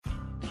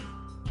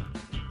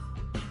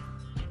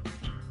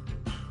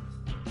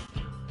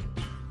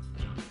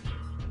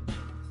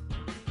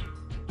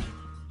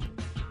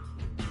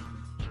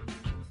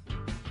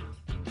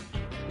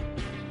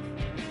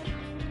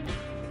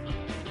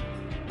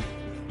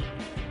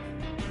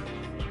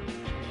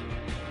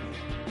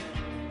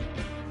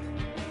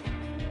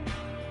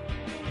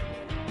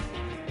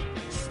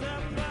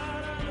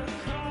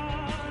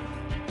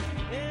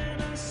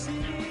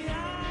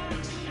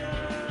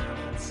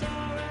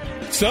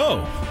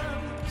So,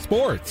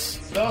 sports.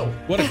 Oh.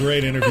 What a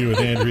great interview with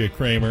Andrea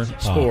Kramer.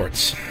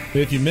 Sports.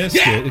 If you missed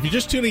it, if you're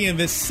just tuning in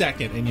this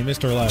second and you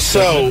missed our last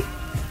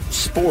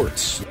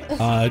sports.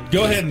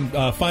 go ahead and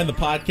find the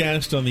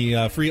podcast on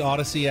the free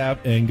Odyssey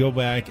app and go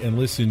back and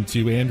listen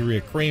to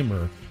Andrea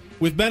Kramer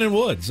with Ben and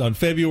Woods on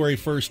February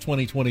 1st,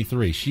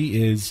 2023.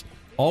 She is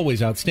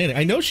always outstanding.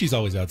 I know she's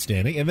always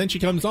outstanding, and then she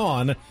comes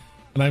on,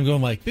 and I'm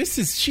going like,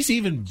 she's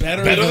even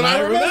better than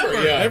I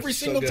remember every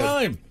single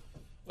time.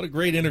 What a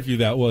great interview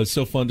that was.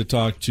 So fun to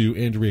talk to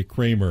Andrea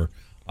Kramer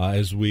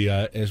as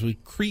we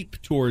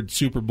creep toward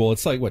Super Bowl.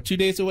 It's like, what, 2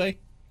 days away?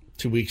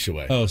 2 weeks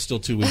away. Oh, still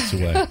 2 weeks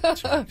away.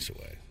 2 weeks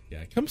away.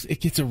 Yeah, it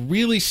gets a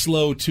really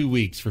slow 2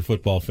 weeks for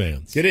football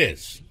fans. It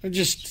is.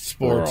 Just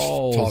sports,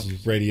 talk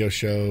radio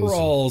shows.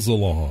 Crawls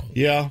along.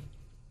 Yeah.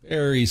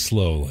 Very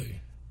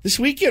slowly. This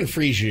weekend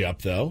frees you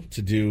up, though,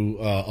 to do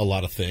a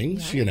lot of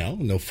things. You know,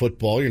 no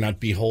football. You're not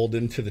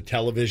beholden to the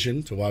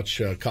television to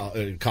watch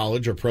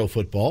college or pro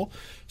football.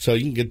 So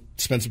you can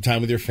spend some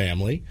time with your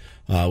family,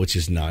 which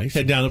is nice.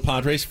 Head down to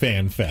Padres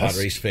Fan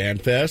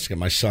Fest. Got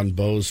my son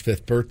Bo's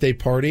 5th birthday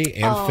party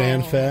and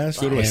Fan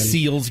Fest. Go to a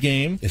Seals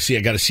game. See,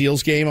 I got a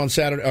Seals game on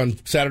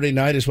Saturday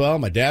night as well.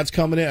 My dad's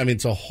coming in. I mean,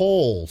 it's a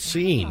whole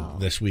scene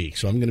this week,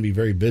 so I'm going to be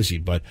very busy.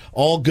 But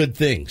all good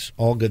things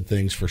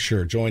for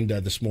sure. Joined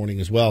this morning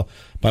as well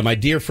by my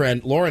dear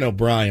friend Lauren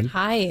O'Brien.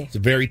 Hi. She's a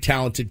very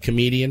talented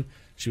comedian.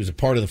 She was a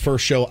part of the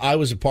first show I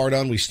was a part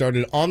on. We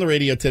started on the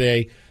radio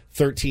today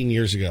 13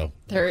 years ago.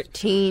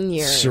 13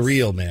 years.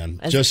 Surreal,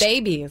 man. Just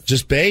babies.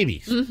 Just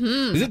babies.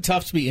 Mm-hmm. Is it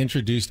tough to be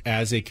introduced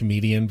as a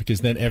comedian because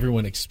then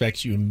everyone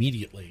expects you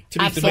immediately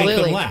to make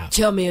them laugh?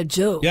 Tell me a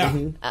joke. Yeah.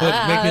 Make me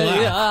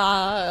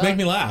laugh. Make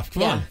me laugh.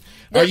 Come on.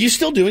 Are you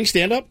still doing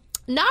stand-up?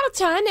 Not a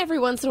ton. Every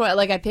once in a while.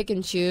 Like, I pick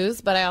and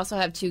choose, but I also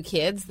have 2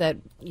 kids that,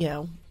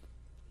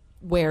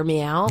 wear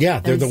me out. Yeah,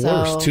 they're the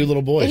worst. 2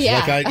 little boys.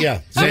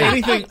 Yeah. Is there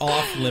anything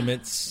off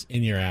limits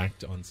in your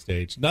act on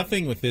stage?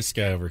 Nothing with this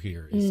guy over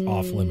here is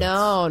off limits.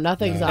 No,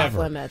 nothing's off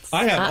limits.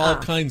 I have all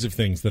kinds of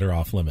things that are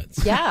off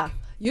limits. Yeah,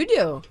 you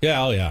do.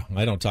 Yeah, oh yeah.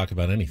 I don't talk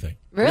about anything.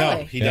 Really?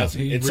 No, he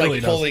doesn't. It's really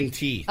like pulling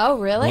teeth. Oh,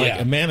 really?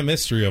 Like a man of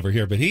mystery over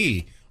here, but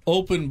he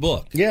open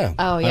book. Yeah.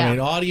 Oh, yeah. I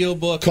mean, audio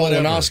book,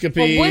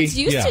 colonoscopy. Well, Woods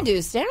used to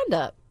do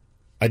stand-up.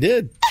 I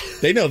did.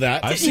 They know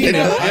that. I've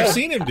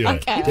seen him do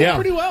it. He did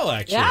pretty well,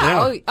 actually.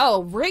 Yeah.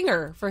 Oh,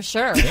 ringer for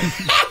sure.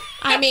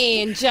 I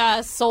mean,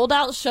 just sold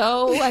out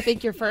show. I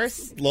think your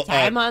first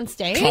time on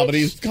stage.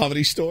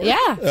 Comedy store.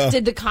 Yeah.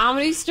 Did the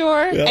Comedy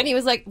Store, and he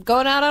was like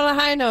going out on a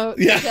high note.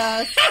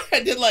 Yeah. I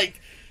did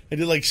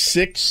like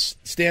 6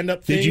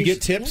 stand-up things. Did you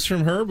get tips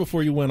from her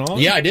before you went on?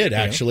 Yeah, I did,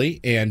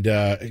 actually.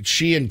 And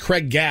she and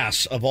Craig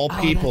Gass, of all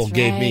people,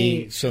 gave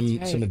me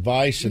some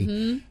advice.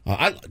 And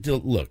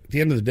look, at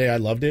the end of the day, I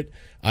loved it.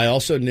 I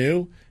also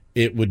knew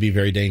it would be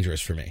very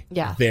dangerous for me.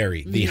 Yeah.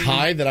 Very. The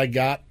high that I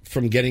got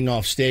from getting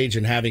off stage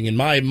and having, in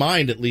my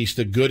mind at least,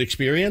 a good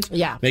experience,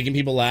 making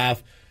people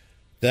laugh,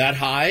 that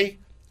high,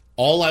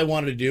 all I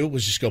wanted to do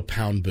was just go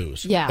pound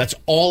booze. Yeah. That's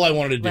all I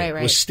wanted to do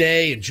right. was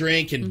stay and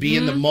drink and be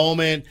in the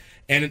moment.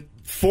 And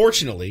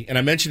fortunately, and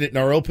I mentioned it in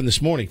our open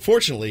this morning,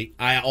 fortunately,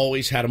 I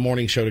always had a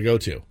morning show to go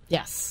to.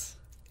 Yes.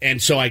 And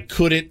so I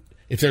couldn't,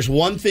 if there's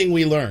one thing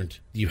we learned,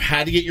 you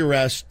had to get your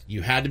rest,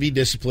 you had to be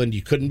disciplined,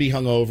 you couldn't be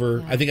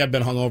hungover. I think I've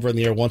been hungover in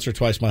the air once or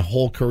twice my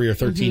whole career,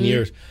 13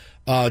 years,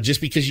 just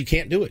because you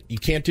can't do it. You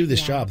can't do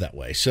this job that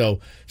way. So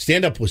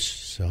stand-up was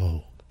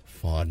so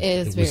fun.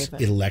 It was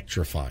fun.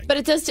 Electrifying.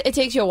 But it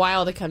takes you a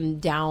while to come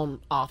down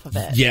off of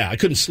it. Yeah, I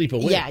couldn't sleep a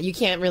wink. Yeah, you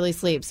can't really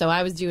sleep. So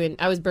I was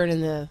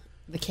burning the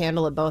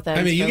candle at both ends.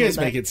 I mean, you guys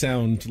make it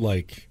sound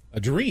like a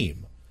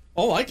dream.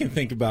 All I can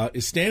think about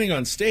is standing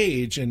on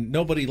stage and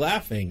nobody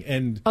laughing.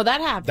 And that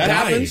happens. That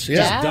happens. Yeah.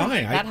 Just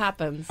dying. That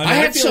happens.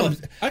 I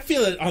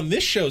feel it on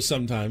this show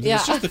sometimes. Yeah.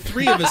 It's just the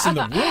 3 of us in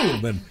the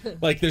room, and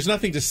like there's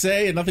nothing to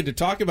say and nothing to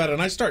talk about,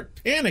 and I start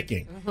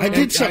panicking.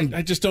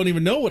 I just don't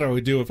even know what I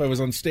would do if I was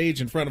on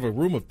stage in front of a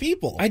room of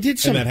people. I did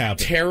some that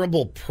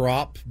terrible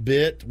prop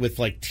bit with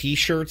like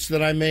T-shirts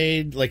that I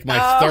made. Like my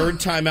 3rd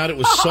time out, it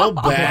was so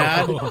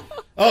bad.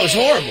 Oh, it was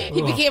horrible.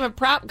 He became a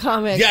prop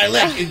comic. Yeah,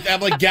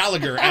 I'm like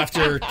Gallagher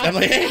after. I'm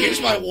like, hey,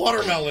 here's my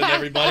watermelon,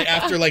 everybody.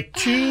 After like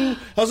 2,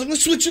 I was like,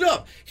 let's switch it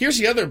up. Here's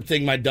the other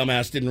thing my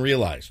dumbass didn't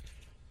realize.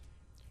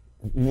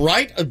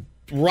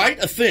 Write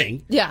a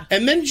thing,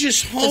 and then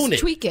just hone it.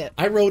 Tweak it.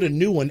 I wrote a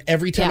new one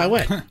every time I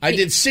went. I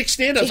did 6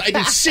 stand-ups. I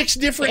did 6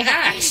 different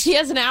acts. He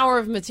has an hour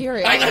of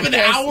material. I have an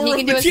hour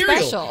of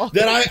material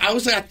that I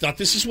was like, I thought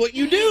this is what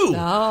you do.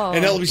 No.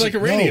 And it's like a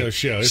radio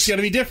show. It's got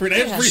to be different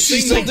every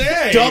single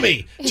day.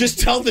 Dummy, just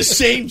tell the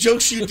same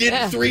jokes you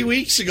did 3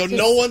 weeks ago.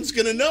 No one's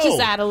gonna know.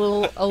 Just add a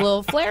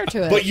little flair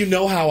to it. But you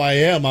know how I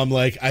am. I'm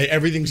like,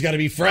 everything's got to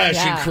be fresh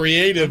and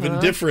creative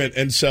and different.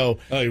 And so,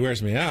 he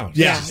wears me out.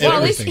 Yeah. Well,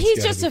 at least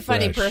he's just a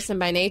funny person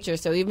by nature.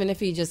 So even if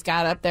he just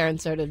got up there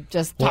and started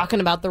just talking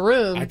about the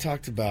room, I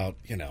talked about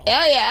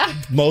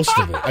most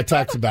of it. I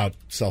talked about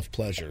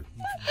self-pleasure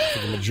for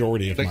the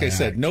majority of like my I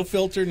said, act. no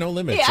filter, no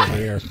limits over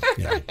here.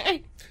 Yeah.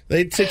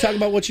 They say talk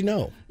about what you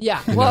know.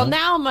 Yeah. Well,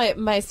 now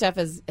my stuff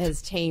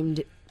has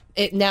tamed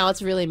Now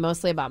it's really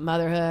mostly about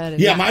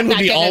motherhood. And mine would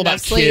be all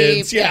about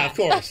kids. Yeah, of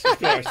course.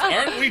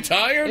 Aren't we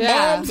tired,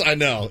 moms? I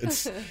know.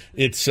 It's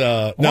What's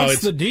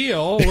the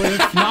deal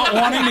with not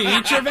wanting to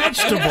eat your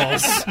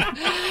vegetables?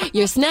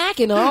 You're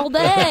snacking all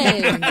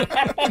day.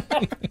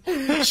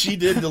 She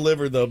did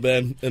deliver, though,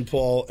 Ben and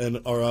Paul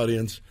and our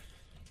audience.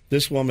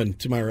 This woman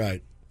to my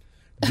right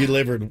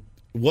delivered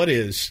what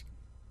is,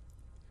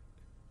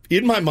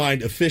 in my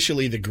mind,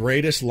 officially the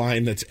greatest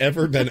line that's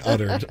ever been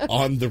uttered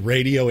on the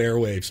radio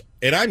airwaves.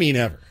 And I mean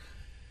ever.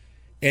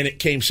 And it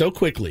came so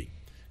quickly.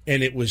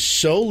 And it was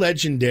so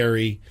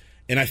legendary.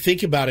 And I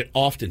think about it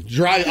often.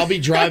 I'll be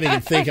driving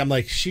and think, I'm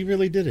like, she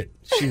really did it.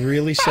 She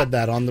really said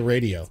that on the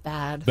radio. It's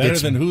bad. Better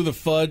than Who the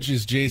Fudge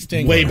is Jay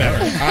Stingler. Way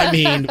better. I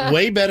mean,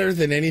 way better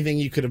than anything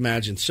you could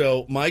imagine.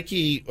 So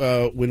Mikey,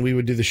 when we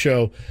would do the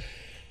show,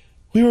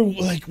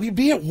 we'd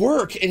be at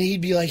work and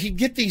he'd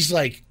get these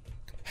like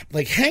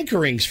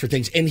hankerings for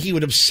things, and he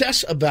would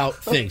obsess about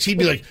things. He'd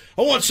be like,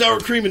 I want sour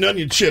cream and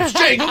onion chips.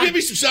 Jay, go get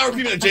me some sour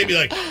cream. And Jay'd be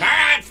like, all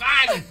right,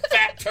 fine, you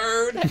fat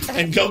turd,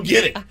 and go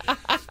get it.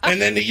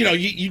 And then,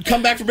 you'd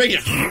come back from break,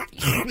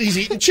 he's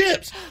eating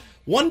chips.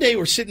 One day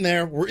we're sitting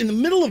there, we're in the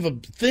middle of a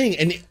thing,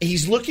 and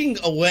he's looking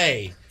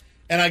away,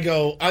 and I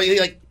go,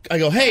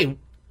 hey,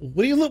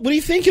 what are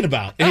you thinking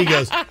about? And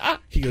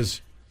he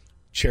goes,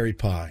 cherry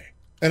pie.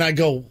 And I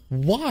go,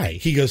 why?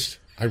 He goes,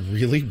 I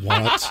really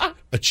want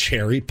a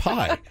cherry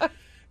pie.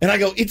 And I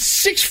go,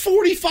 it's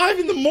 6:45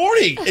 in the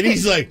morning. And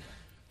he's like,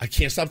 I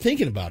can't stop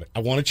thinking about it.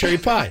 I want a cherry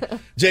pie.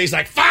 Jay's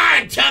like,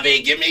 fine,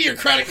 Tubby, give me your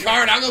credit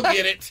card. I'll go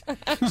get it.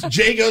 So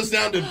Jay goes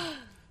down to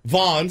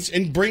Vaughn's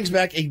and brings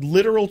back a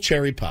literal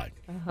cherry pie.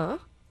 Uh-huh.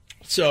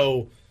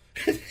 So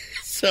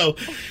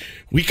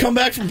we come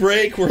back from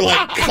break. We're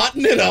like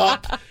cutting it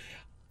up.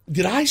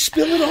 Did I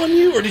spill it on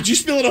you, or did you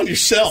spill it on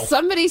yourself?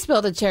 Somebody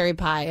spilled a cherry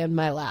pie in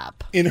my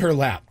lap. In her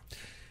lap.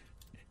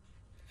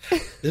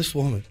 This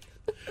woman.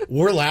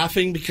 We're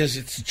laughing because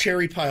it's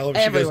cherry pie all over.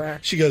 Everywhere.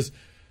 She goes,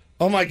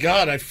 oh, my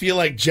God, I feel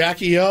like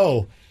Jackie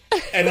O.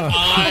 And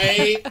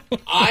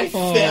I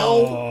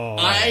fell.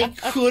 I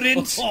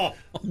couldn't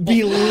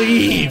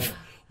believe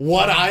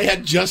what I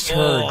had just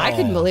heard. I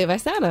couldn't believe I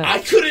said it. I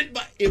couldn't.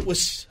 It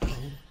was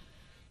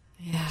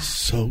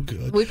so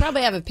good. We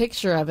probably have a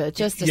picture of it,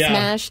 just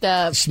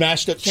a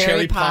smashed up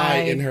cherry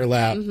pie in her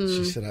lap.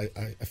 Mm-hmm. She said,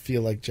 I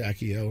feel like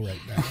Jackie O right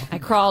now. I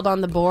crawled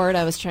on the board.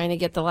 I was trying to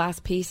get the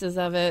last pieces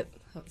of it.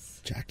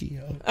 Jackie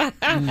O.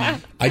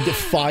 I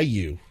defy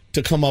you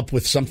to come up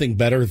with something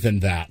better than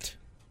that.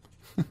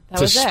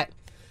 That was it.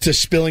 To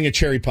spilling a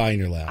cherry pie in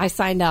your lap. I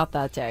signed out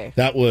that day.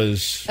 That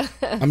was,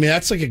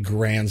 that's like a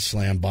grand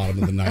slam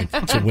bottom of the ninth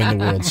to win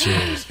the World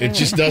Series. It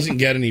just doesn't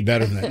get any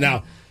better than that.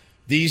 Now,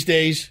 these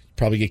days,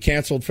 probably get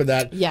canceled for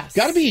that. Yes.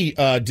 Got to be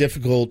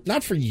difficult,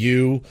 not for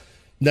you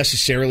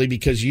necessarily,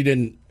 because you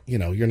didn't,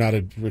 you're not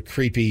a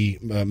creepy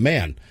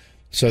man.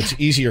 So it's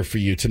easier for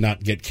you to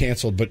not get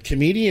canceled. But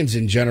comedians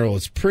in general,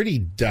 it's pretty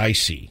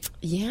dicey.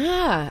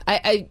 Yeah.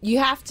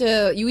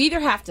 You either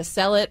have to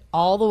sell it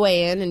all the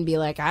way in and be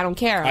like, I don't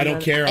care. I'm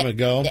going to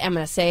go. I'm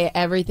going to say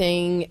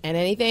everything and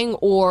anything.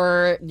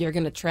 Or you're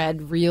going to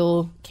tread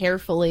real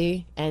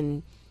carefully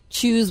and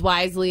choose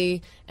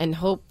wisely and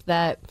hope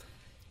that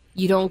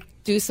you don't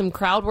do some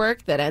crowd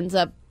work that ends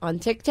up on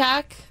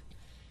TikTok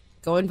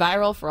going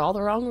viral for all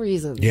the wrong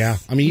reasons. Yeah.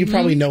 You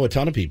probably know a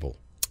ton of people.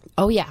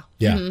 Oh, yeah.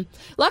 Yeah.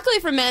 Mm-hmm. Luckily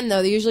for men,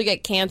 though, they usually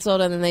get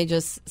canceled and then they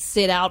just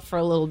sit out for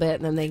a little bit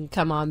and then they can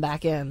come on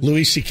back in.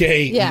 Louis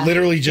C.K.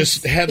 literally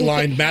just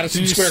headlined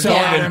Madison Square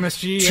Garden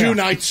MSG, 2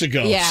 nights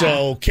ago. Yeah.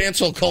 So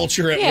cancel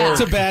culture at work.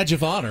 It's a badge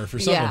of honor for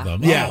some of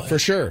them. Yeah, for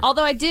sure.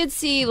 Although I did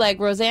see,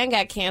 Roseanne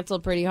got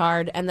canceled pretty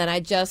hard, and then I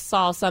just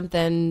saw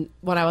something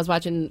when I was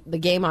watching the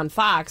game on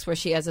Fox where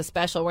she has a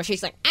special where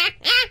she's like,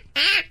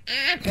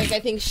 I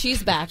think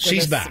she's back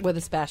with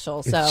a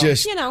special. So,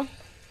 just,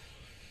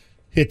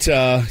 It's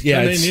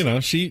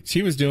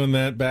she was doing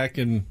that back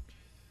in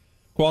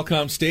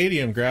Qualcomm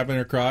Stadium, grabbing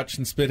her crotch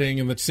and spitting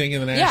and singing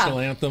the national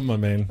anthem.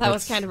 That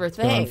was kind of her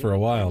thing. Gone for a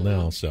while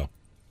now. So,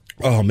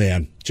 oh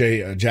man,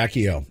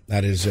 Jackie O,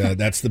 that is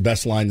that's the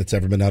best line that's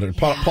ever been uttered.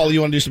 Paul,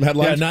 you want to do some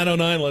headlines? Yeah,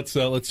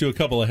 9:09. Let's do a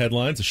couple of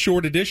headlines. A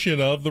short edition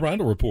of the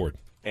Reindl Report,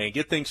 and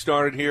get things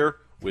started here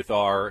with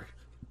our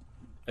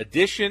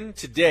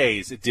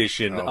today's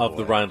edition of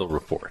the Reindl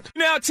Report.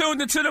 Now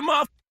tuned into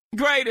the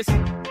greatest.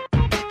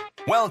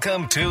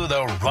 Welcome to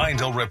the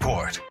Reindl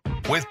Report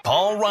with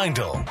Paul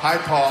Reindl. Hi,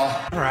 Paul.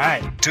 All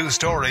right. 2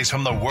 stories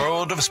from the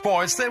world of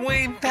sports that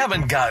we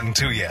haven't gotten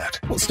to yet.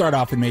 We'll start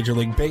off with Major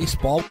League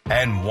Baseball.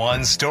 And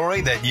 1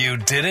 story that you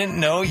didn't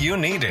know you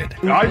needed.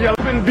 Are you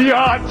living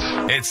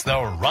biatch? It's the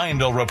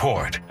Reindl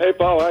Report. Hey,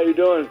 Paul, how you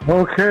doing?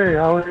 Okay,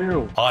 how are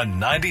you?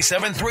 On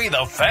 97.3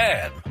 The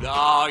Fan.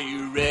 Are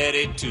you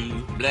ready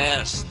to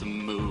bless the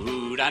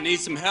mood? I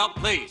need some help,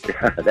 please.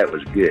 That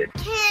was good.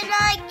 Can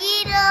I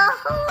get a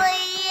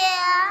oh, yeah.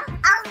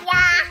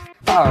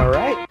 All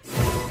right.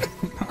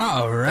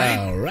 All right.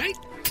 All right.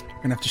 We're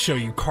going to have to show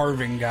you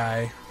Carving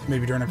Guy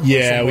maybe during a commercial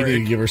Yeah, we break.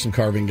 need to give her some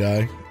Carving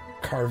Guy.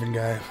 Carving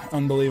guy.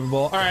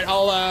 Unbelievable. All right,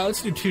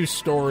 let's do 2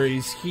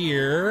 stories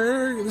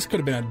here. This could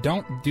have been a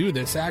don't do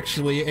this,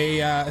 actually.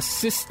 A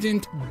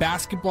assistant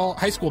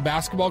high school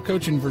basketball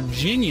coach in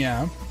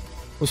Virginia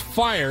was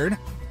fired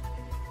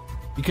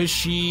because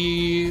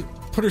she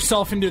put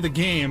herself into the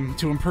game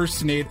to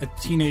impersonate a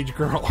teenage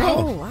girl.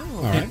 Oh, wow.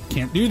 All right.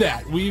 Can't do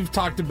that. We've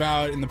talked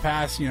about in the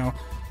past,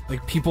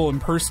 like people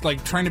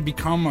trying to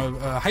become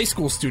a high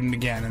school student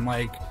again and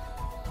like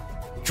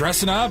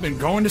dressing up and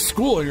going to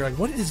school. And you're like,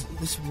 what is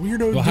this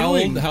weirdo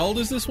doing? How old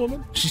is this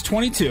woman? She's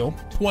 22.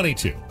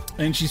 22.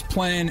 And she's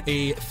playing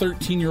a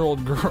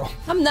 13-year-old girl.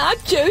 I'm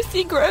not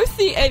Josie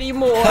Grossi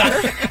anymore.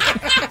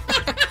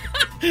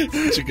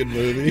 It's a good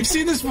movie. You've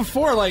seen this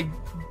before, like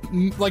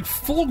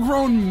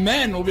full-grown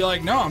men will be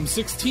like, no, I'm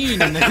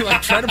 16, and they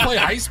like try to play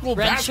high school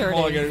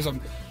basketball again or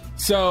something.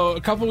 So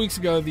a couple weeks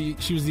ago,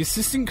 she was the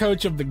assistant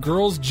coach of the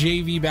girls'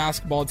 JV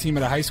basketball team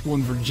at a high school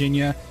in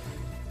Virginia,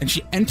 and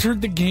she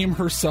entered the game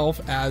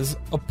herself as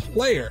a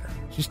player.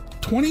 She's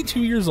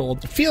 22 years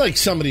old. I feel like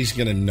somebody's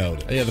going to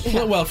notice.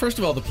 Yeah. Well, first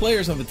of all, the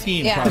players on the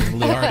team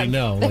probably already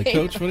know. Like,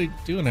 Coach, what are you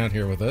doing out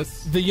here with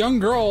us? The young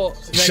girl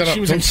that Shut up.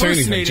 she was Don't say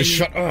anything. impersonating, Just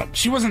shut up.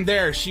 She wasn't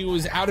there. She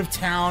was out of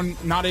town,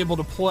 not able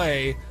to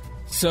play.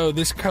 So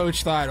this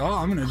coach thought,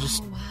 I'm going to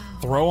just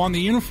throw on the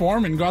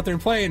uniform and go out there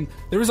and play. And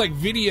there was there's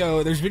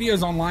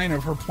videos online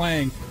of her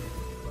playing.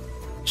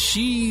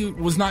 She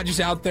was not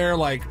just out there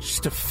like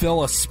just to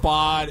fill a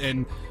spot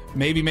and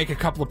maybe make a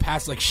couple of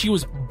passes. Like, she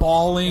was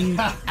bawling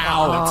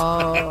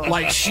out.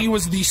 Like, she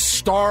was the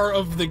star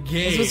of the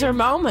game. This was her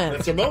moment.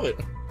 That's her moment.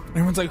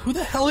 Everyone's like, who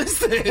the hell is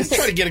this? Let's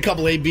try to get a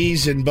couple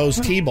ABs in Bo's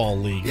T-ball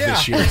league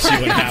this year and see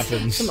what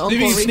happens.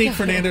 Maybe sneak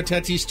Fernando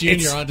Tatis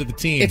Jr. onto the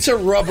team. It's a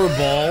rubber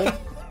ball.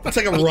 It's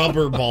like a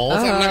rubber ball.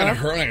 I'm not going to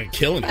hurt. I'm not going to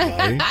kill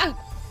anybody.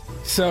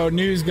 So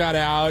news got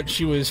out.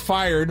 She was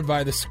fired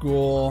by the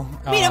school.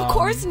 I mean, of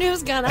course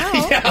news got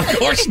out. Yeah, of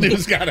course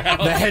news got out.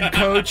 The head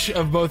coach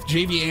of both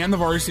JV and the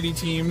varsity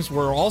teams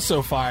were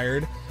also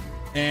fired.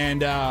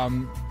 And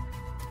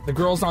the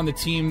girls on the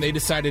team, they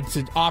decided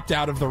to opt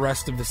out of the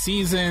rest of the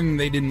season.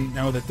 They didn't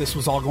know that this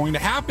was all going to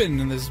happen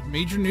and this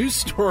major news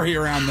story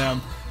around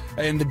them.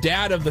 And the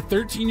dad of the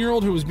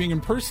 13-year-old who was being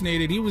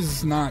impersonated, he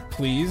was not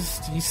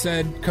pleased. He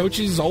said,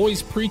 coaches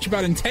always preach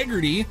about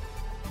integrity.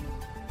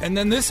 And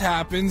then this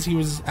happens. He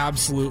was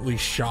absolutely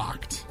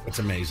shocked. That's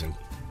amazing.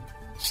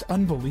 It's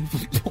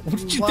unbelievable. What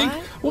did you think?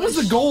 What was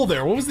the goal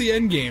there? What was the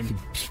end game?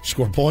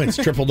 Score points,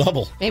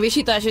 triple-double. Maybe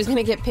she thought she was going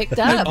to get picked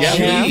up.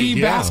 JV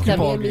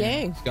basketball WNBA.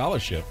 game.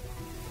 Scholarship.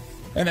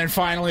 And then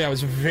finally, I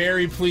was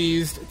very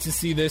pleased to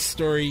see this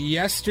story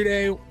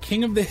yesterday.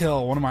 King of the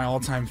Hill, one of my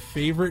all-time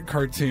favorite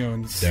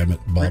cartoons. Damn it,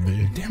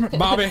 Bobby. Damn it,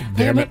 Bobby.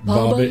 Damn it,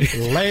 Bobby.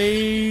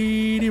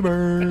 Lady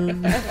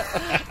Bird.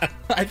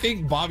 I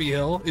think Bobby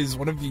Hill is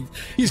one of the...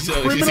 He's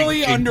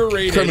criminally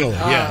underrated. Criminally,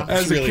 yeah.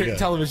 As really a good.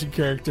 television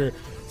character.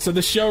 So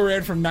the show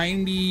ran from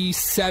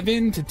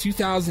 97 to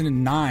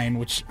 2009,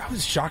 which I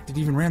was shocked it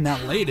even ran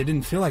that late. It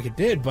didn't feel like it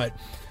did, but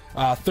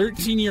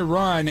 13-year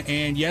run.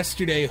 And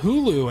yesterday,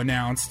 Hulu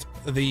announced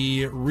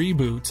the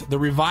reboot, the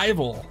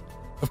revival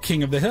of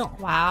King of the Hill.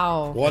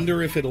 Wow.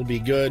 Wonder if it'll be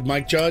good.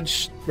 Mike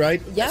Judge,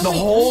 right? Yes. The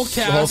whole cast.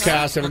 The whole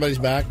cast, everybody's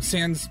back.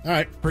 Sans All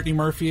right. Brittany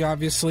Murphy,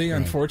 obviously,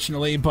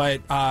 unfortunately,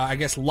 but I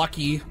guess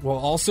Lucky will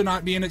also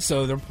not be in it,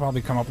 so they'll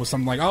probably come up with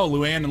something like,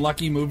 Luann and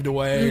Lucky moved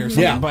away or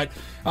something. Yeah. But,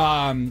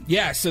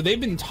 so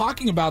they've been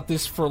talking about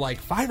this for like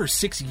 5 or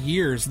 6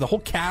 years. The whole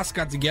cast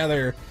got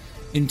together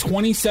in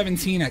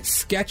 2017 at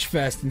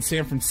Sketchfest in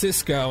San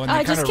Francisco. And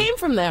I just came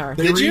from there.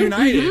 They Did you?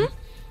 reunited. Mm-hmm.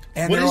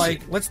 And What they're is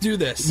like, it? let's do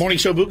this. Morning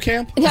Show Boot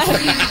Camp?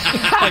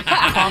 Like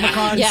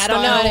Comic-Con Yeah, I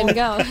don't know. I didn't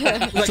go.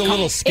 It's a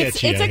little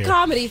sketchy. It's I a hear.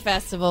 comedy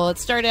festival. It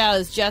started out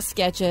as just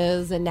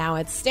sketches, and now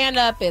it's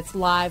stand-up, it's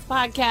live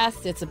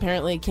podcast, it's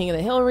apparently King of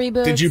the Hill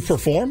reboot. Did you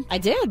perform? I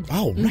did.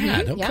 Oh,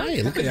 rad. Mhm, Okay,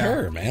 yeah. look at Yeah.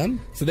 her,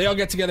 man. So they all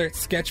get together at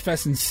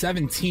Sketchfest in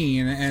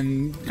 17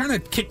 and kind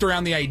of kicked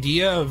around the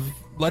idea of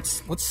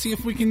let's see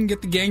if we can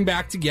get the gang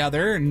back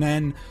together. And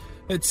then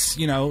it's,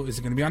 is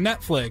it going to be on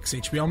Netflix,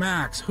 HBO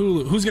Max,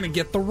 Hulu? Who's going to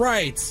get the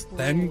rights?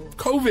 Then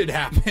COVID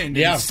happened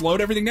Yeah. and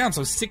slowed everything down.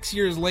 So 6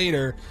 years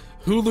later,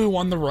 Hulu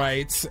won the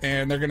rights,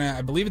 and they're going to,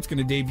 I believe it's going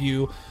to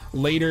debut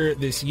later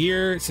this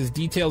year. It says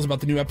details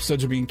about the new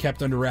episodes are being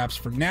kept under wraps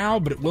for now,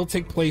 but it will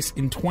take place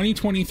in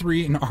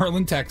 2023 in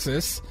Arlen,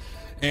 Texas.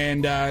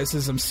 And it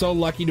says, I'm so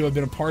lucky to have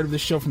been a part of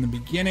this show from the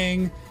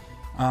beginning.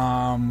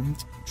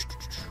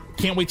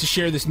 Can't wait to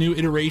share this new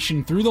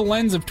iteration through the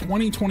lens of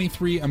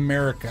 2023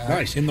 America.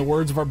 Nice. In the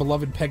words of our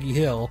beloved Peggy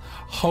Hill,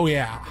 oh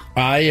yeah.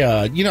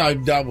 I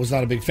was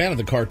not a big fan of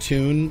the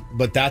cartoon,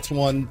 but that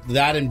and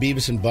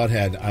Beavis and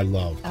Butthead I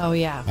loved. Oh,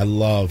 yeah. I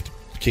loved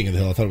King of the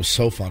Hill. I thought it was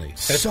so funny.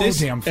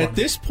 Damn funny. At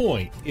this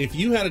point, if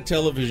you had a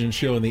television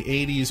show in the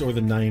 80s or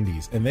the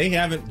 90s and they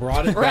haven't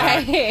brought it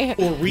back Right.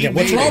 or remade Yeah,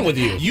 what's wrong it, with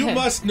you? You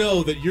must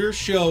know that your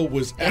show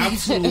was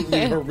absolutely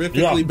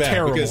horrifically Yeah, bad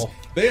terrible. because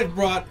they have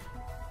brought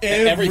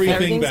everything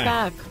Everything's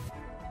back.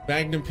 back.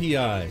 Magnum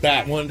PI,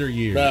 Back. Wonder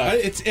Years. Back.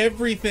 It's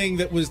everything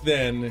that was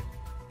then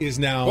is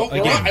now, Well,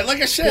 again,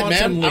 like I said,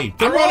 quantum man, leap.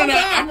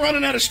 I'm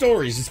running out of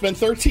stories. It's been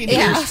 13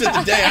 years to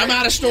the day. I'm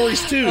out of stories,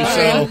 too.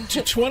 So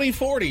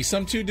 2040,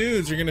 some two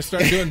dudes are going to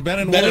start doing Ben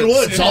and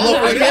Woods all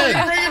over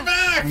again. Bring it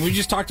back. We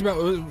just talked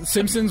about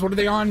Simpsons. What are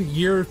they on?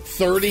 Year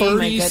 30?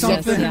 30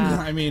 something? Yeah.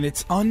 I mean,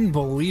 it's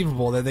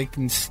unbelievable that they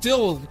can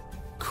still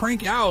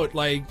crank out,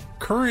 like,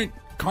 current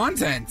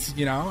content,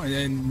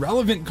 and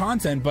relevant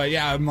content. But,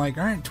 yeah, I'm like,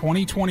 all right,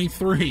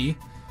 2023...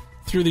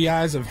 through the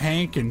eyes of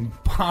Hank and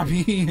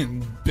Bobby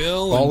and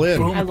Bill. All and in.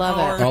 Boomer I love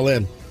it. Car. All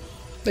in.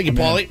 Thank you,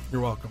 Paulie.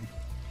 You're welcome.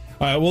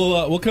 All right,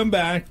 we'll come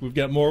back. We've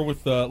got more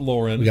with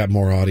Lauren. We got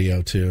more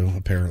audio, too,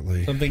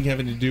 apparently. Something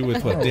having to do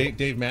with what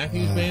Dave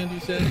Matthews Band, you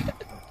said?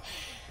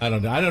 I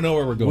don't know. I don't know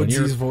where we're going.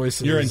 Woodsy's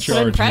voices. You're in Some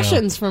charge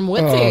impressions from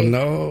Woodsy. Oh,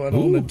 no, I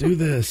don't want to do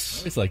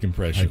this. It's like I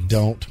impressions.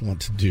 don't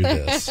want to do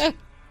this.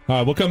 All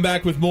right, we'll come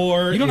back with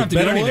more. You don't have to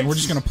do anything. We're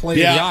just going to play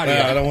the audio.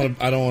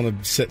 I don't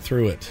want to sit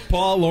through it.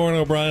 Paul, Lauren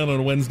O'Brien on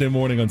a Wednesday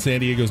morning on San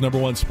Diego's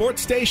 #1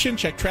 sports station.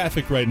 Check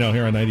traffic right now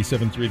here on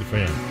 97.3 The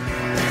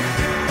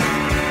Fan.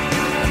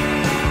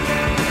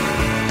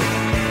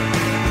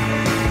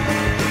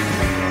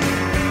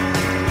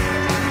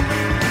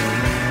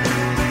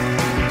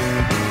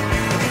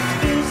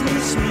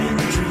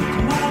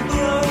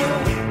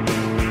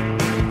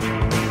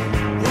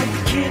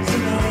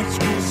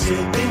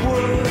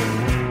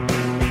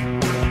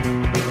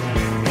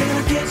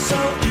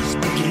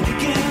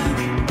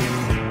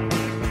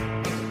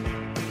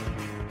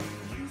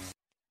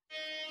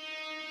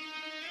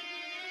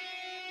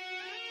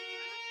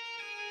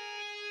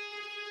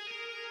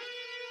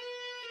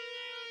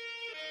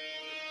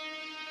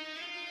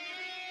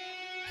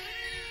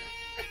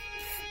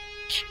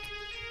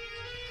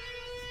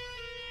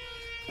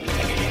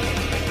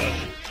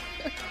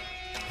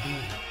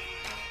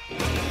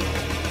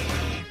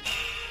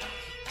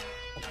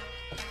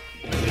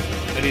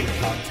 I need a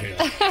cocktail.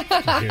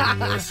 Hearing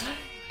this.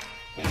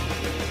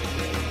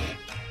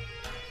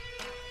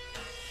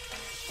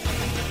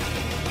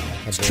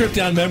 It's a trip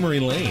down memory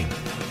lane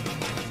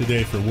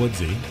today for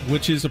Woodsy,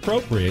 which is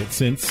appropriate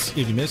since,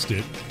 if you missed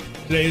it,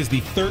 today is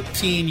the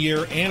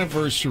 13-year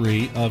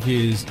anniversary of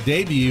his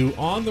debut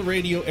on the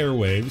radio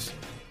airwaves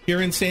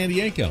here in San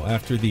Diego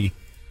after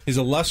his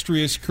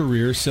illustrious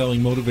career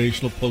selling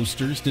motivational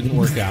posters didn't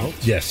work out.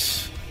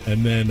 Yes.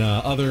 And then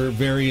other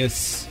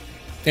various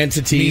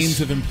entities.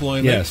 means of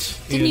employment. Yes.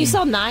 Didn't you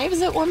sell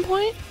knives at one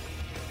point?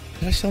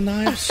 Did I sell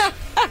knives?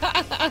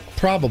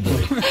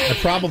 Probably. I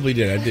probably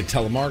did. I did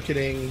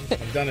telemarketing.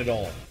 I've done it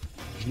all.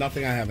 There's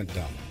nothing I haven't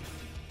done.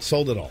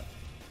 Sold it all.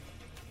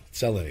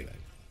 Sell anything.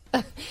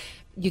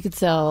 You could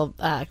sell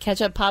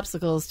ketchup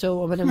popsicles to a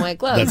woman in white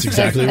gloves. That's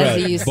exactly as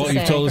right. he used to Well,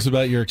 you've say. told us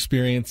about your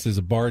experience as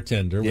a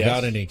bartender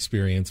without any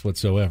experience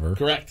whatsoever.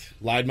 Correct.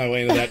 Lied my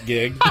way into that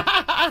gig.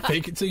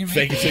 Fake it till you make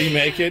Fake it till you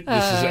make it.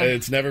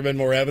 It's never been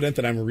more evident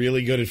that I'm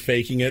really good at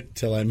faking it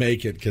till I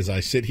make it because I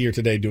sit here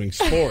today doing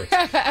sports.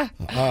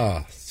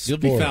 You'll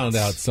be found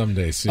out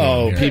someday soon.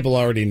 Oh, here. people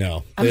already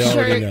know. I'm They sure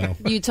already know.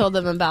 you told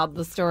them about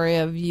the story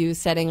of you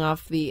setting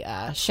off the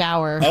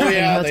shower. Oh, in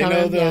yeah. the They hotel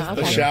know room. the, Yeah,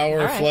 the okay. shower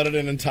All right. flooded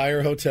an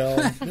entire hotel.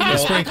 The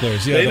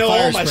sprinklers, yeah. They the know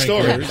fire all my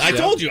sprinklers, stories. I yeah.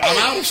 told you, I'm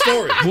out of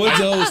stories.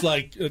 Woods owes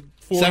like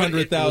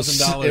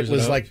 $400,000. It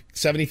was like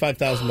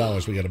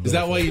 $75,000 we got to bill. Is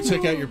that for. why you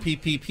took out your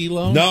PPP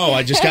loan? No,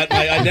 I just got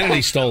my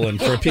identity stolen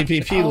for a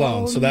PPP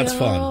loan, so that's no.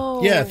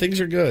 fun. Yeah, things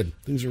are good.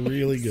 Things are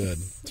really good.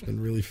 It's been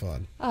really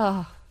fun.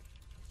 Oh,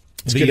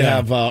 It's good to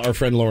have our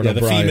friend Lauren the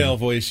O'Brien. female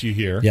voice you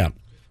hear Yeah.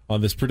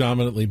 on this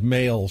predominantly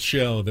male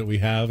show that we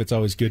have. It's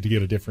always good to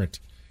get a different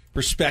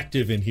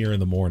perspective in here in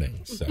the morning.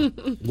 So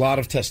A lot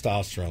of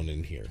testosterone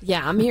in here.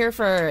 yeah. I'm here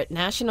for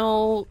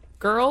National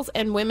Girls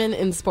and Women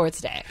in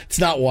Sports Day. It's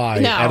not why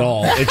No. at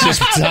all. It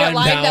just timed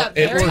lined out. up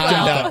It very timed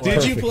well. out. did you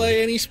perfectly.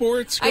 play any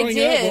sports I growing up?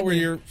 did. What were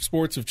your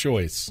sports of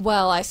choice?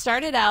 Well, I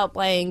started out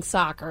playing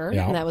soccer,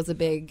 Yeah. and that was a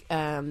big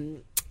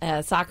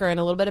soccer and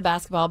a little bit of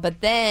basketball. But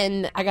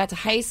then I got to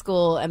high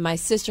school, and my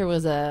sister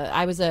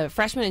I was a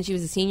freshman, and she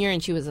was a senior,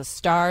 and she was a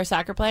star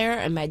soccer player.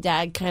 And my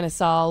dad kind of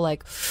saw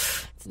like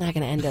it's not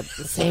going to end up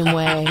the same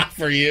way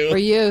For you? for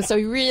you. So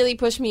he really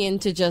pushed me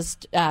into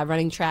just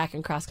running track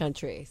and cross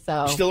country.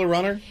 So Still a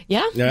runner?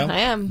 yeah, Yeah.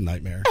 I am.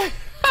 Nightmare.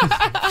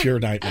 Pure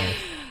nightmare.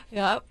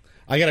 Yep.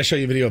 I got to show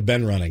you a video of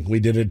Ben running. We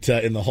did it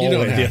in the don't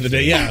hallway the have other to.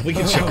 day. Yeah, we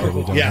can show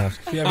Probably it. don't Yeah.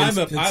 have to. Yeah, I'm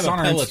it's a on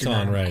our Peloton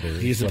Instagram. rider.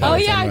 He's a Oh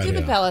Peloton yeah, I rider, do the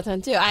yeah.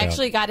 Peloton too. I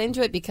actually got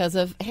into it because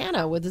of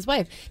Hannah with his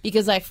wife.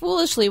 Because I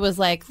foolishly was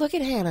like, "Look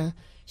at Hannah.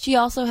 She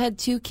also had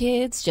 2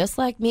 kids, just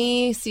like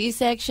me,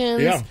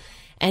 C-sections, Yeah.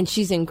 and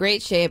she's in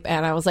great shape."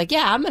 And I was like,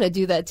 "Yeah, I'm going to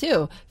do that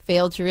too."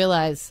 Failed to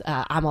realize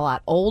I'm a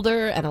lot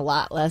older and a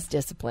lot less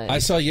disciplined. I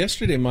saw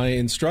yesterday my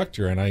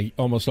instructor, and I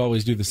almost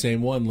always do the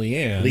same one,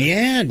 Leanne.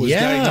 Leanne, was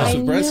yeah. diagnosed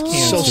with I breast know.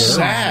 cancer. So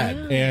sad.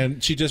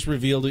 And she just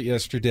revealed it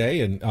yesterday.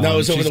 And No, it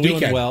was over she's the doing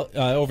weekend. well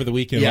over the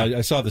weekend. Yeah.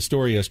 I saw the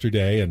story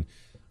yesterday, and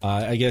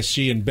I guess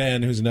she and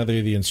Ben, who's another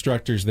of the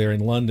instructors there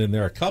in London,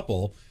 they're a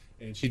couple,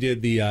 and she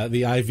did the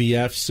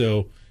IVF.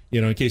 So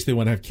in case they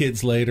want to have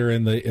kids later,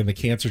 and the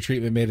cancer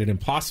treatment made it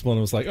impossible. And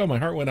it was like, oh, my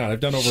heart went out. I've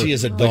done over she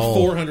is a doll.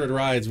 400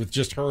 rides with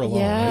just her alone.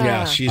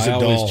 Yeah, she's I a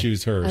doll. always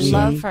choose her. I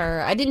love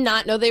her. I did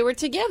not know they were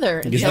together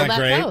until that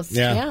great? post.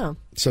 Yeah.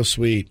 So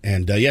sweet.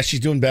 And she's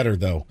doing better,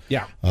 though.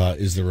 Yeah.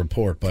 Is the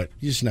report, but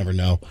you just never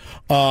know.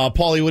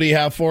 Paulie, what do you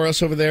have for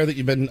us over there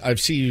that I've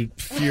seen you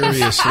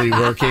furiously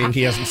working?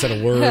 He hasn't said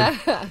a word.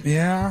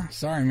 Yeah,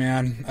 sorry,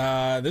 man.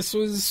 This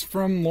was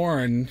from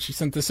Lauren. She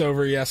sent this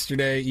over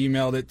yesterday,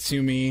 emailed it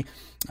to me.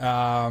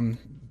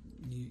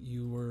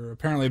 You were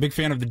apparently a big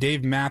fan of the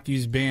Dave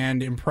Matthews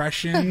Band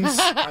impressions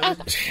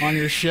on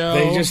your show.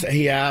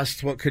 He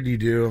asked, what could you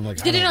do? I'm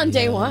like, Did it on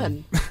day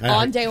one.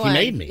 On day one. He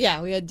made me.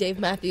 Yeah, we had Dave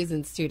Matthews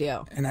in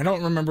studio. And I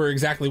don't remember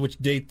exactly which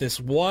date this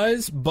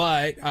was,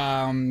 but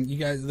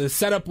the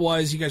setup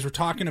was you guys were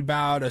talking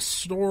about a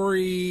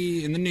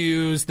story in the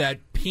news that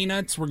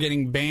peanuts were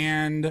getting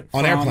banned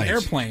on from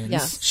airplanes. Yeah.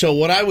 So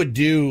what I would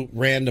do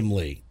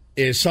randomly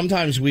is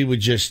sometimes we would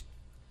just,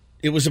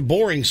 it was a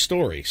boring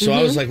story. So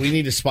I was like, we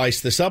need to spice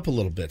this up a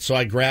little bit. So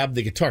I grabbed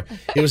the guitar.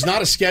 It was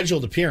not a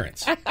scheduled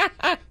appearance.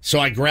 So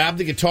I grabbed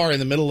the guitar in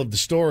the middle of the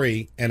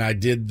story and I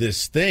did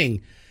this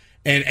thing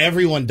and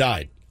everyone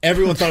died.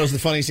 Everyone thought it was the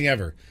funniest thing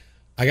ever.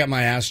 I got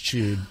my ass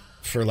chewed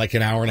for like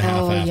an hour and a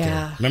half after.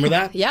 Yeah. Remember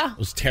that? Yeah. It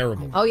was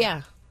terrible. Oh,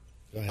 yeah.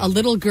 A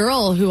little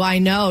girl who I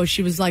know,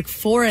 she was like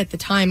 4 at the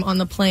time on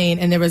the plane,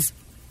 and there was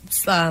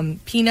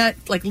peanut,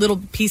 like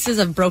little pieces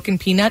of broken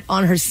peanut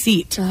on her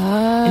seat.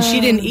 And she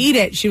didn't eat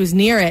it. She was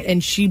near it,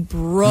 and she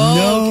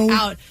broke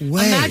out.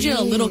 Way. Imagine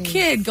a little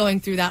kid going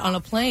through that on a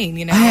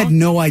plane, I had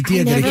no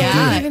idea that it could do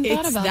Yeah, that.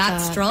 it's that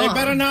strong. They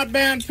better not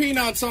ban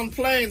peanuts on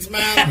planes,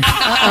 man.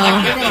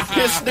 They're going to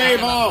piss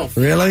Dave off.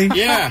 Really?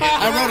 Yeah,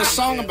 I wrote a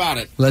song about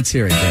it. Let's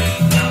hear it,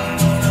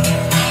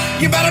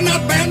 Dave. You better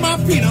not ban my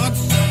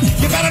peanuts.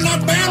 You better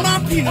not ban my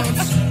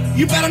peanuts.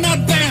 You better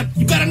not ban.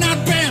 You better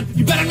not ban.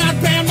 You better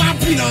not ban my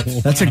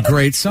peanuts. That's a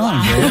great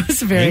song, Dave. That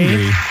was very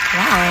Angry.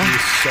 wow.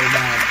 So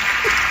mad.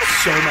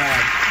 So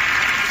mad.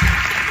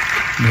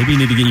 Maybe you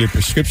need to get your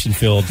prescription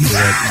filled. For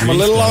that I'm a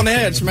little on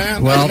edge,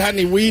 man. Well- I haven't had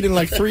any weed in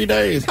like 3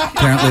 days.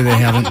 Apparently they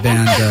haven't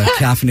banned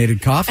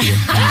caffeinated coffee.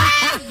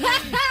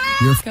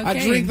 I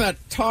drink that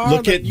tar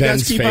Look that at you guys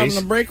Ben's keep out in face.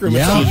 the break room.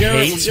 Yeah. He He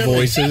hates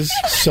voices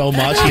so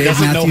much. He Dave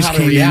doesn't know Matthews how to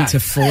came in react. to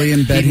fully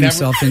embed He never-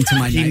 himself into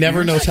my He nightmare.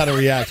 never knows how to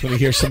react when he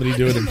hears somebody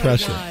do an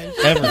impression.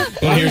 Ever.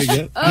 Well, here you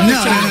go.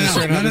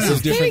 No. This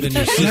is different than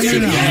your No, sister.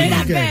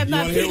 okay.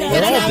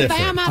 We're all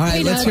different. All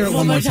right, let's hear it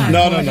one more time.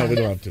 No, we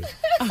don't have to.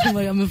 Oh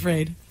my, I'm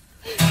afraid.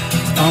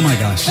 Oh my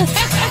gosh,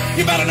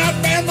 You better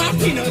not ban my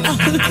peanuts.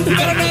 You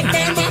better not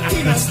ban my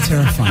peanuts. that's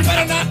terrifying.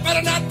 Better not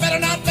ban my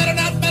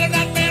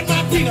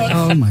peanuts.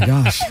 Oh my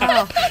gosh.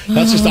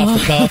 That's just off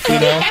the cuff,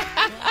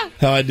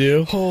 how I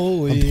do.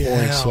 Holy I'm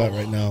pouring hell. sweat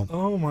right now.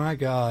 Oh, my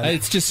God.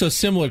 It's just so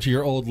similar to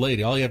your old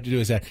lady. All you have to do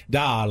is say,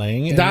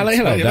 darling. and Darling,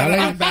 hello, it's-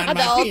 darling. Ban The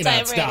my old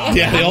peanuts, time radio. darling.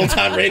 Yeah, the old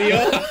time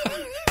radio.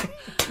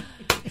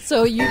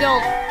 So you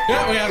don't.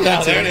 Yeah, we have No,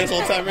 that. there it is,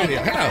 old time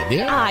radio. Hello,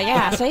 yeah. Ah,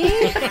 yeah, see?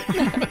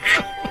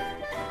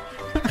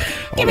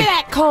 Give me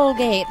that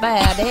Colgate,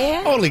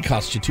 buddy. Only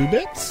cost you 2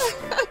 bits.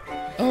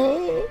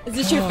 Is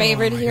this your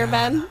favorite here,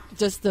 Ben?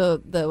 Just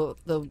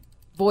the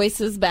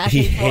voices back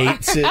He and forth?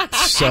 hates it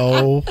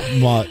so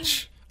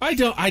much. I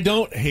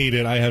don't hate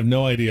it. I have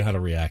no idea how to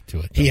react to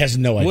it. He has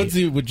no idea.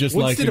 Woodsy would just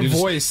Woods like did to a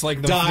just voice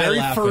like the die very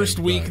laughing, first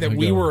week but that I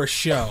we go- were a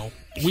show.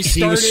 We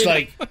He was started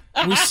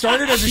like, we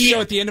started as a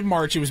show at the end of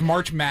March. It was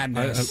March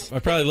Madness. I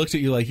probably looked at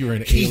you like you were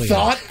an he alien.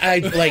 thought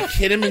I'd like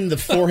hit him in the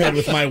forehead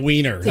with my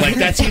wiener. Like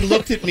he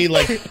looked at me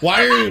like,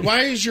 why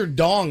is your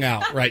dong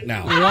out right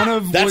now?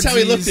 That's how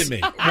he looked at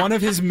me. One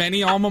of his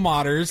many alma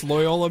maters,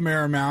 Loyola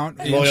Marymount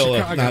in Loyola,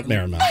 Chicago. not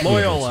Marymount.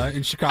 Loyola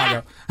in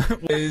Chicago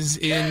was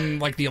in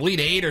like the Elite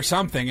Eight or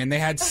something, and they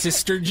had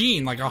Sister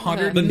Jean, like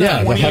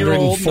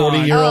 120-year-old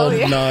 140-year-old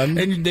nun. nun.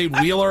 and they'd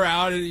wheel her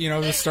out, at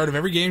the start of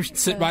every game. She'd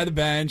sit by the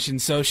bench,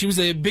 and so she was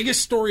the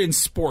biggest story in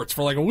sports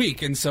for like a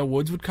week. And so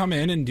Woods would come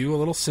in and do a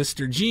little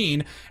Sister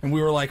Jean, and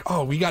we were like,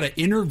 oh, we got to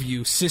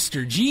interview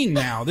Sister Jean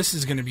now. This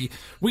is going to be,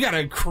 we got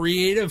a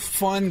creative,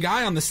 fun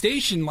guy on the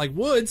station like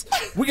Woods.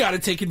 We got to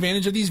take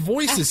advantage of these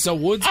voices. So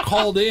Woods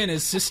called in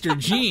as Sister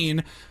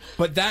Jean,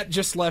 but that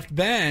just left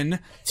Ben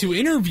to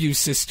interview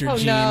Sister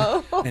Jean,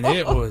 no. and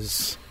it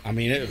was. I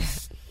mean, it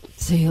was.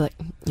 So you're like,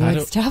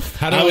 it's tough?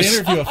 How do I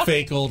interview a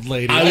fake old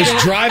lady? I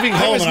was driving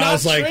home and I not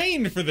was like,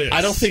 trained for this.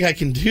 I don't think I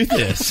can do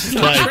this.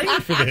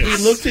 trained for this.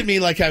 He looked at me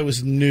like I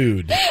was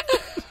nude.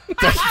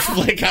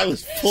 Like I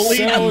was fully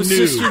So, nude.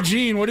 Sister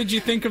Jean, what did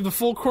you think of the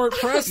full court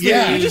press?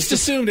 Yeah. I just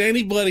assumed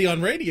anybody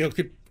on radio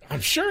could,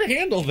 I'm sure,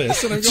 handle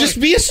this. And I'm going, Just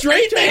be a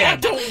straight I man.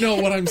 don't know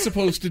what I'm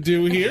supposed to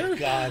do here.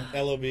 God,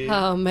 LOB.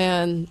 Oh,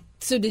 man.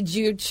 So did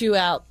you chew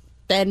out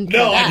Ben? for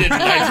No, that?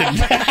 I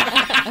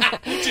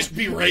didn't. Just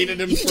berated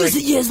him for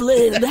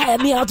it.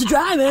 had me out to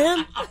dry,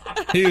 man.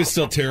 He was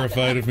still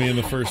terrified of me in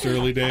the first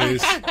early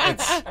days.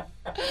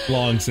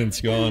 long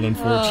since gone,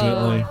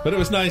 unfortunately. But it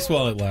was nice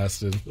while it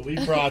lasted.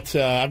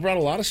 I brought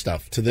a lot of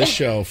stuff to this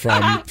show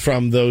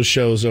from those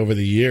shows over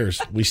the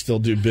years. We still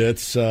do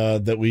bits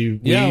that we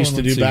used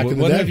to do back in the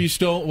day. What have you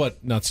stolen?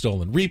 What, not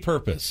stolen,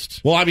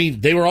 repurposed? Well, I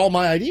mean, they were all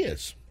my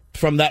ideas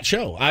from that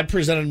show. I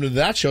presented them to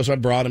that show, so I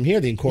brought them here.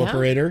 The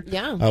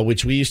Incorporator,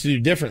 which we used to do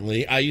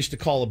differently. I used to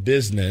call a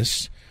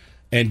business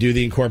and do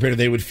the Incorporator.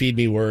 They would feed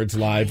me words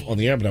live on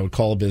the air, but I would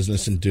call a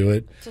business and do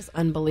it. Just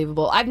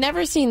unbelievable. I've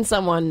never seen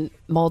someone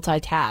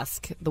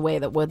multitask the way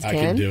that Woods can. I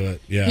can do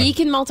it, yeah. He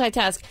can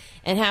multitask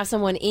and have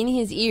someone in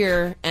his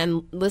ear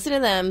and listen to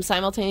them,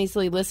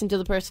 simultaneously listen to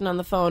the person on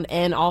the phone,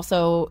 and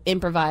also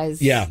improvise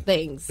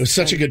things. It was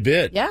such a good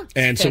bit. Yeah.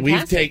 And so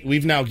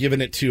we've now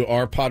given it to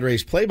our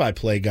Padres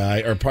play-by-play guy,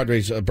 or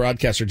Padres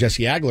broadcaster,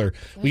 Jesse Agler.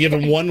 We give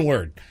him one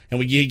word,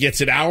 and he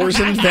gets it hours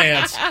in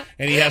advance,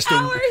 and he has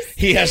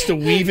to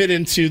weave it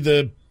into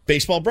the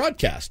baseball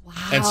broadcast. Wow.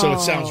 And so it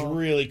sounds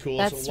really cool.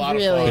 That's it's a lot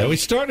really of fun. Yeah, we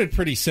started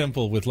pretty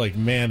simple with like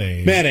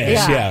mayonnaise.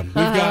 Yeah. We've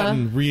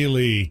gotten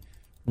really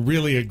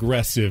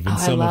aggressive in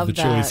some of the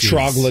choices.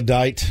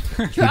 Troglodyte.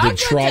 We did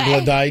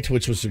Troglodyte,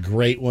 which was a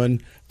great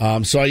one. I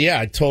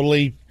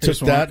totally took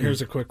that.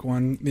 Here's a quick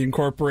one. The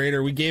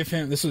Incorporator, we gave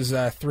him, this was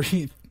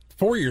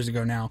 4 years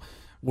ago now,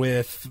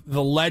 with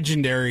the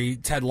legendary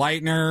Ted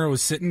Leitner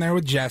was sitting there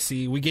with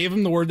Jesse. We gave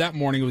him the word that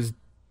morning. It was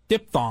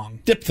diphthong.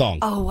 Diphthong.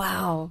 Oh,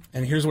 wow.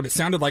 And here's what it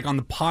sounded like on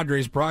the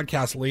Padres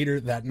broadcast later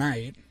that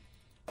night.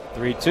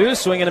 3-2,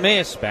 swing and a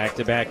miss.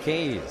 Back-to-back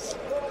Ks.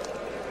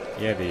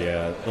 Yeah,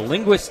 the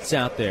linguists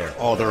out there.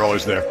 Oh, they're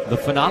always there. The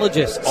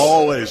phonologists.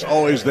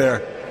 Always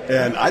there.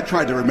 And I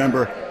tried to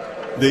remember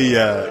the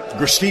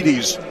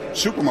Gristedes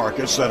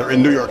supermarkets that are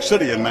in New York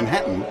City and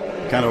Manhattan,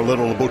 kind of a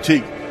little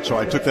boutique. So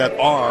I took that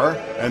R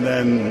and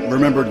then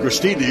remembered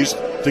Gristedes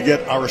to get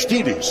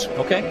Aristides.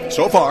 Okay.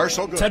 So far,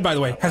 so good. Ted, by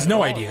the way, has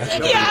no idea.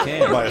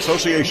 By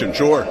association,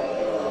 sure.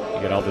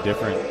 You get all the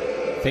different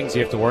things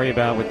you have to worry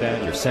about with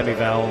that. Your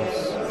semivowels,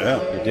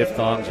 your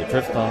diphthongs, your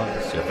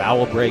triphthongs, your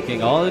vowel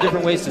breaking, all the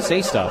different ways to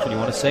say stuff, and you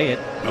want to say it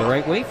the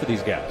right way for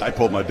these guys. I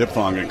pulled my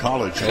diphthong in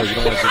college. Oh, you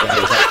don't want to do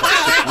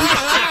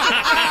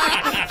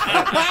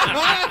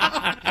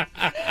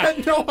I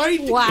had no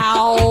idea.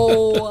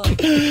 Wow.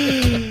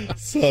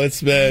 So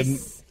it's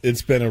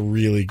been a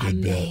really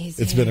good bit.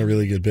 It's been a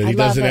really good bit. He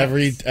does it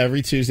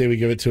every Tuesday. We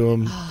give it to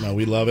him. No,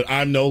 we love it.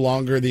 I'm no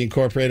longer the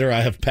Incorporator.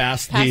 I have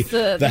passed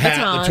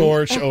the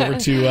torch over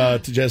to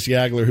Jesse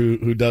Agler,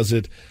 who does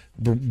it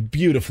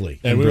beautifully.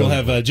 And we will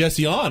have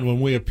Jesse on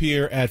when we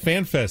appear at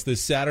FanFest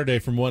this Saturday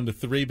from 1 to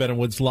 3, Ben and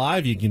Woods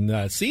Live. You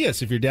can see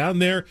us if you're down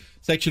there,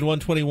 Section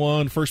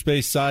 121, first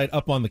base side,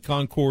 up on the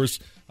concourse,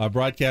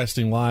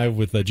 broadcasting live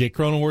with Jake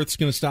Cronenworth's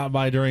going to stop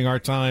by during our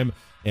time,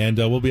 and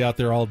we'll be out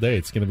there all day.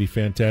 It's going to be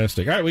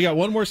fantastic. All right, we got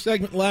one more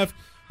segment left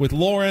with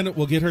Lauren.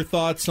 We'll get her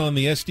thoughts on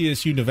the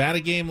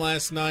SDSU-Nevada game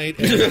last night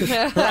and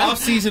her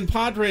off-season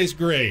Padres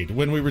grade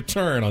when we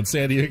return on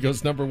San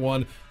Diego's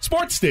 #1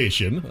 sports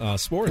station,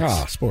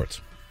 Sports.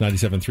 Sports.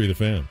 97.3 The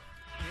Fan.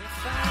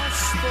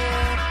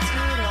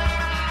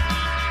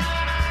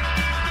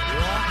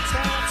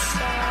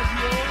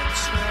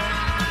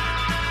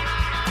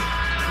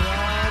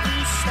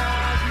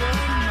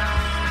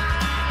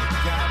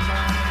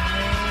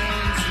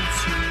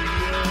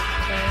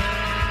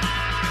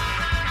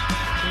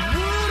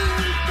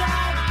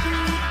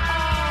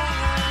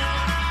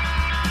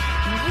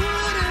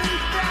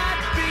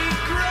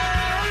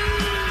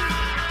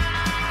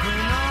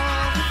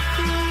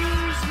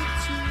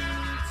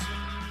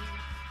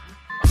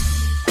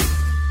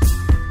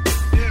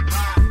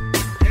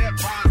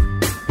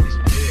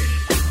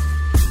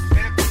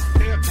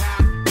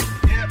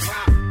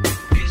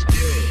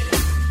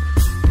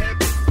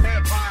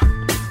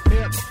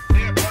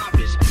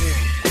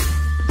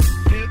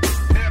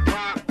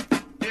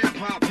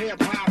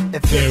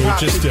 We're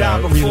just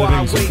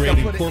reliving some great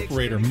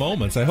Incorporator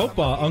moments. I hope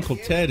Uncle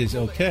Ted is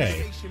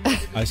okay.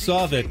 I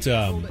saw that.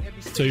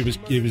 So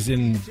he was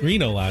in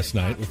Reno last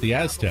night with the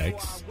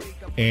Aztecs,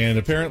 and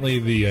apparently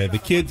the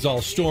kids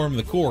all stormed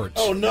the court.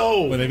 Oh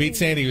no! When they beat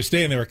San Diego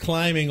State, and they were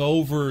climbing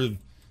over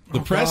the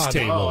press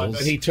tables.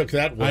 And he took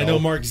that well. I know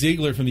Mark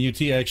Ziegler from the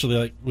UT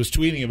actually was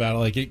tweeting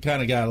about it. It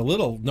kind of got a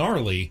little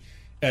gnarly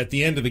at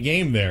the end of the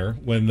game there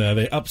when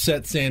they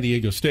upset San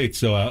Diego State.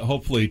 So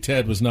hopefully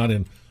Ted was not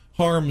in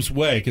harm's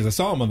way, because I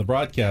saw him on the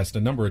broadcast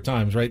a number of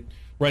times right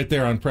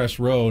there on press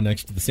row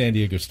next to the San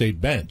Diego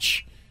State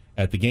bench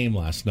at the game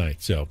last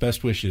night. So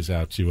best wishes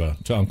out to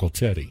Uncle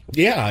Teddy.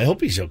 Yeah, I hope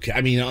he's okay.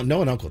 I mean,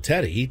 knowing Uncle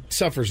Teddy, he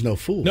suffers no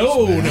fools.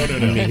 No. I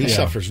mean, he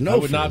suffers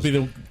no fools. I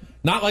would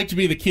not like to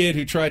be the kid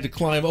who tried to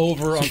climb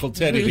over Uncle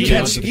Teddy.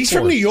 He's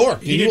from New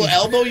York. He will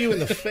elbow you in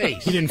the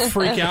face. He didn't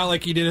freak out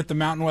like he did at the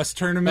Mountain West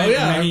tournament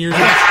many years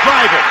ago.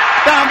 Drive it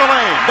down the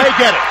lane. They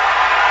get it.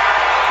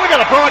 We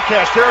got a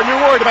broadcast here, and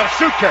you're worried about a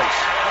suitcase.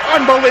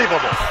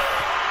 Unbelievable.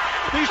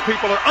 These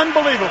people are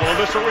unbelievable in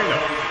this arena.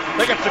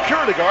 They got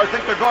security guards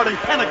think they're guarding the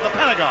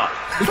Pentagon.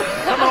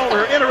 Come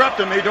over here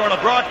interrupting me during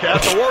a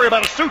broadcast to worry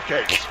about a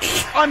suitcase.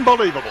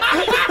 Unbelievable.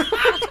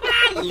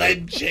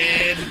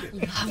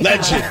 Legend.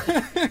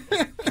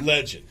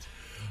 Legend.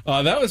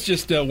 That was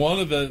just one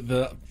of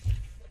the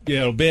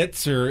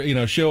bits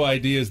or show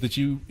ideas that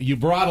you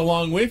brought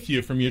along with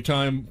you from your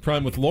time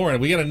with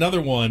Lauren. We got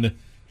another one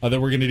that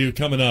we're going to do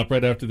coming up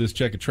right after this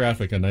check of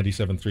traffic on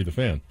 97.3 The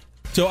Fan.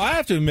 So I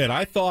have to admit,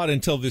 I thought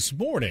until this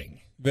morning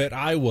that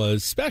I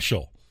was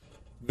special.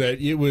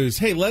 That it was,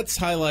 hey, let's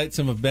highlight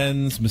some of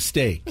Ben's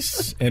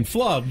mistakes and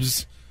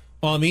flubs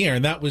on the air,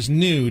 and that was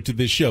new to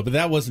this show, but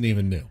that wasn't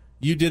even new.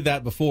 You did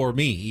that before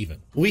me,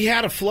 even. We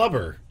had a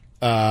flubber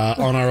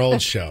on our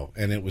old show,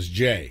 and it was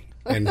Jay.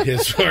 And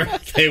here's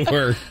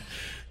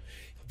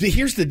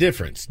the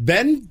difference.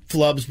 Ben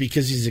flubs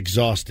because he's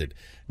exhausted.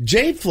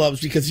 Jay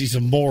flubs because he's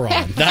a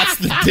moron. That's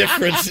the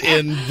difference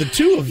in the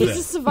two of them. He's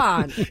a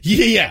savant.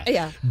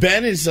 Yeah.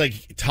 Ben is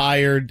like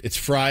tired. It's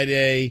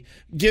Friday.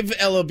 Give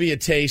LOB a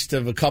taste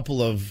of a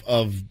couple of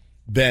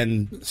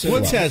Ben.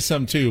 Woods has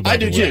some too. I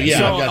do too. Yeah,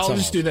 so I've got I'll some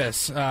just do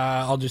this.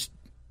 I'll just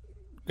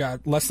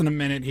got less than a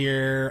minute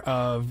here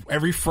of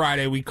every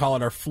Friday we call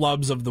it our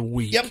flubs of the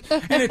week. Yep.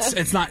 And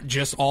it's not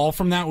just all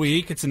from that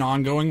week. It's an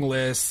ongoing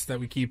list that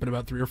we keep in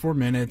about 3 or 4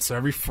 minutes. So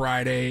every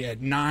Friday at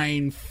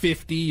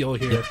 9:50 you'll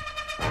hear.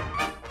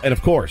 And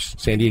of course,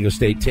 San Diego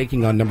State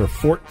taking on number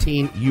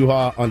 14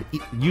 UHA on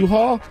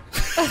UHA.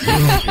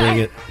 Bring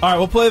it. All right,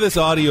 we'll play this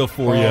audio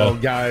for you.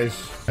 Guys.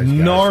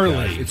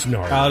 Gnarly. It's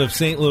gnarly. Out of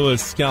St.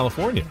 Louis,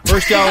 California.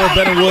 First hour of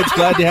Ben and Woods.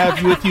 Glad to have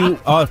you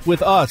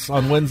with us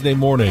on Wednesday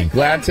morning.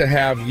 Glad to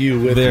have you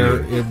with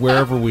me.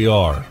 Wherever we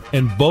are.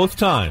 And both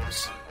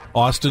times,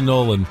 Austin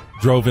Nolan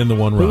drove in the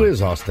one run. Who is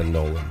Austin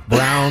Nolan?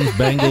 Browns,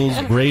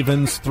 Bengals,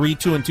 Ravens,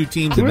 3-2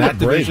 teams in that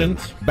division.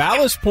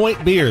 Ballast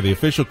Point Beer, the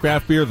official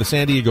craft beer of the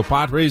San Diego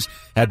Padres,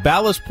 at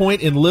Ballast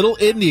Point in Little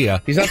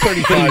India. He's not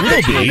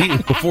 35. He will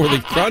be before the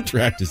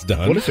contract is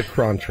done. What is a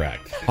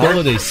contract?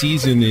 Holiday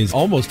season is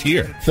almost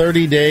here.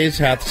 30 days,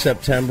 half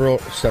September.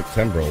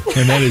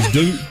 And that is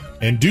do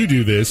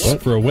this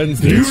for a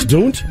Wednesday.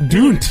 Don't.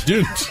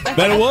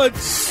 Ben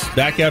Woods,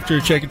 back after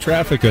checking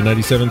traffic on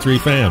 97.3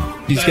 Fan.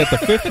 He's got the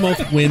 5th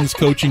most wins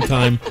coaching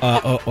time,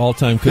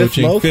 all-time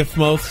coaching. 5th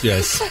most,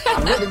 yes.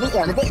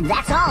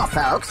 That's all,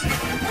 folks.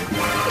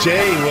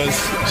 Jay was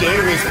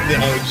the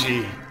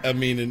OG. I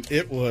mean, and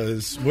it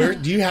was. Where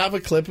do you have a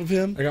clip of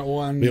him? I got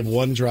one. We have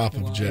one drop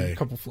of Jay. A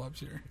couple flubs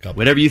here.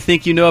 Whatever you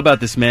think you know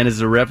about this man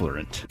is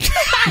irrelevant.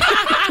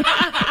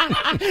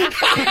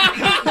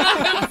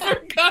 I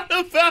forgot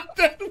about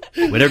that.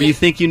 Whatever you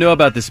think you know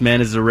about this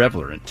man is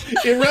irrelevant.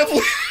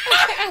 Irrelevant.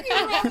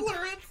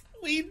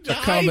 A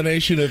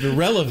combination of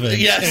irrelevant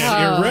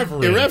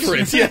and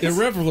irreverence. Yes.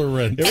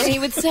 Irreverent. And he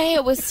would say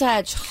it with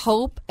such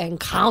hope and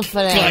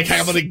confidence. Like,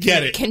 I'm going to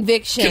get it.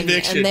 Conviction.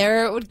 And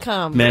there it would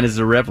come. Man is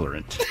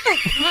irrelevant.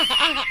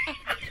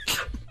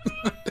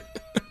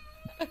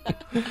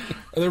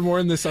 Are there more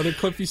in this other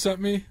clip you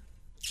sent me?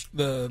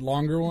 The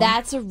longer one?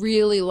 That's a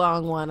really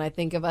long one, I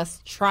think, of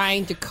us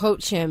trying to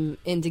coach him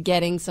into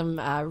getting some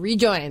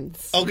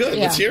rejoins. Oh, good.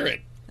 Yeah. Let's hear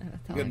it.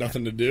 You got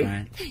nothing to do.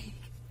 Right.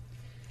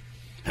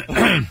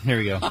 Here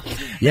we go.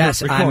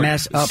 Yes, I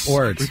mess up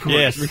words.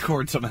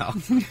 Record somehow.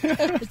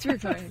 It's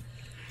recording.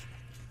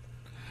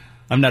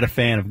 I'm not a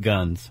fan of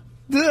guns.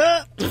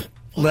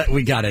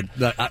 We got it.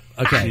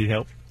 Okay. Need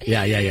help?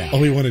 Yeah.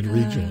 Oh, we wanted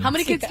rejoins. How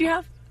many kids do you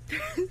have?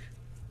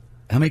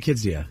 How many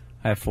kids do you have?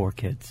 I have 4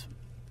 kids.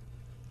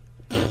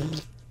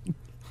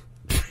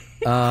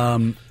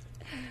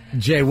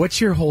 Jay,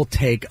 what's your whole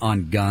take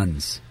on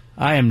guns?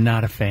 I am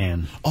not a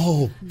fan.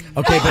 Oh,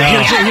 okay.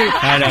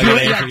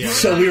 But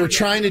so we were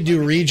trying to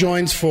do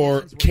rejoins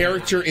for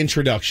character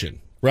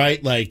introduction,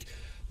 right? Like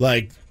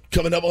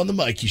coming up on the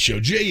Mikey Show,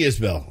 Jay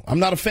Isbell. I'm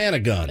not a fan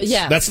of guns.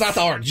 Yeah, that's not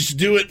the art. Just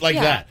do it like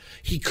that.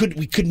 We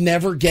could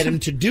never get him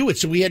to do it,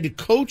 so we had to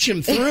coach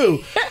him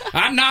through.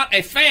 I'm not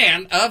a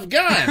fan of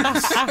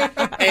guns,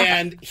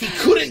 and he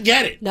couldn't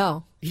get it.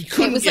 No. He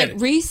couldn't was get like,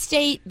 it.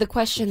 restate the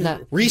question that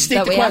the we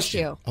question. asked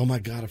you. Oh my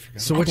God, I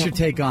forgot. So what's your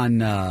take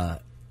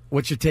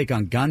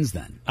on guns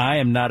then? I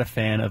am not a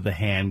fan of the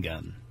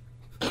handgun.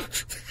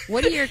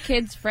 What do your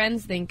kids'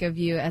 friends think of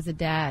you as a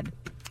dad?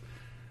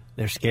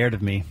 They're scared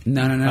of me.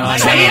 No.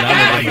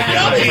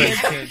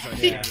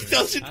 He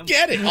doesn't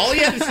get it. All he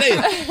had to say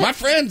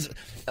is,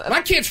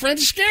 my kids'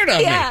 friends are scared of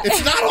me.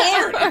 It's not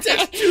hard. It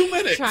takes 2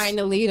 minutes. Trying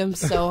to lead him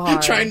so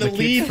hard. Trying to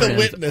lead the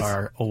witness.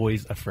 Are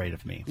always afraid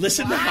of me.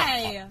 Listen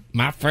to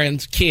my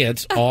friends'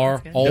 kids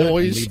are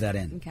always. Leave that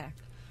in. Okay.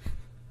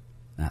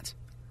 That's.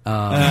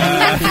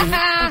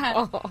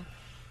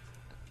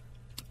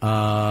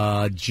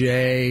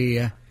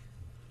 Jay.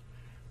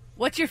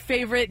 What's your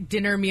favorite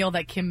dinner meal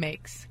that Kim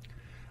makes?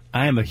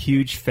 I am a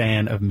huge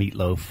fan of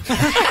meatloaf. Perfect.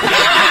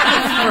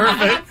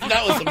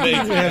 That was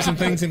amazing. We have some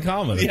things in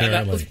common, apparently.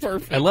 That was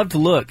perfect. I love to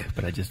look,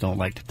 but I just don't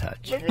like to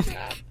touch.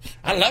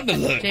 I love to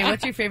look. Jay,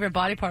 what's your favorite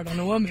body part on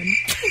a woman?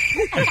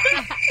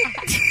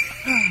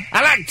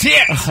 I like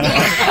tits.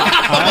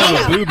 I'm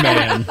a boob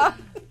man.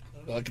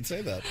 Well, I can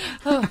say that.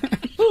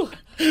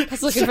 I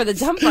was looking for the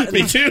dumb part.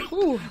 Me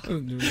too.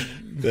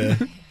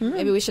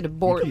 Maybe we should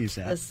abort Peace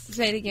out. this.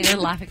 Say it again.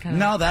 Laugh at Kyle.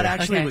 No, that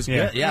actually Okay. was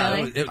good. Yeah,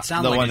 Really? it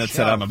sounded The like one a that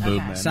said show. I'm a boob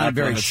man. Sounded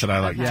very that said I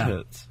like yeah.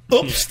 tits.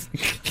 Oops.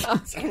 I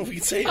don't know if we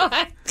can say it.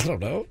 I don't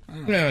know.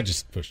 No, I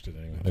just pushed it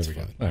anyway. There we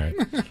go. All right.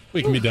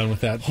 We can be done with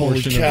that Holy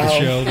portion cow. of the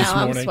show this Now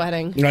I'm morning.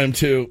 sweating. I'm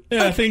too.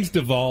 Yeah, things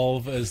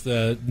devolve as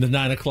the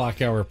 9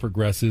 o'clock hour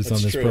progresses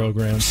That's on this true.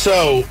 program.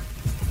 So,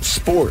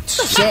 sports.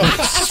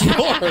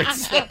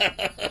 Sports.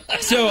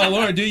 So,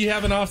 Laura, do you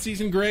have an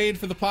off-season grade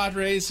for the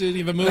Padres?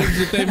 Any of the moves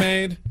that they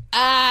made?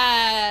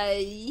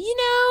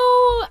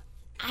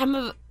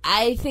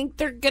 I think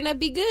they're gonna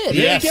be good.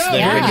 Yes, There you go.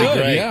 they're Very gonna be good.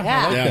 great. Yeah,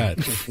 I like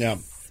that. Yeah.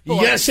 You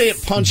gotta say it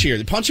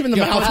punchier. Punch him in the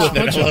mouth with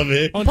it. I love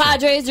it.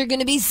 Padres are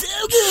gonna be so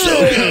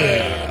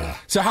good.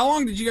 So how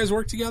long did you guys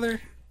work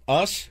together?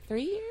 Us?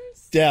 3 years?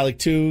 Yeah, like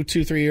 2,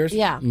 3 years.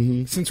 Yeah.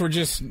 Since we're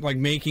just like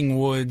making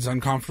Woods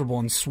uncomfortable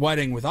and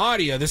sweating with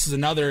audio, this is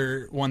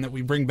another one that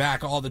we bring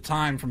back all the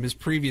time from his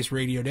previous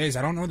radio days.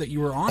 I don't know that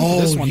you were on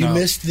for this one, you though.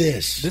 missed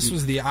this. This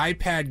was the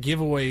iPad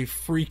giveaway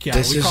freakout.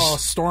 This We is- call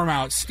Storm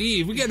Out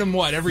Steve. We get him,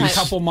 every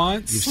couple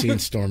months? You've seen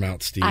Storm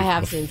Out Steve I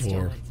have before. seen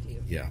Storm Out Steve.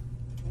 Yeah.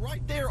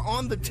 Right there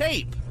on the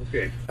tape.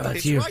 Okay.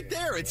 It's you. right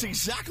there. It's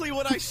exactly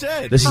what I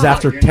said. This is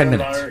after 10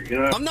 minutes.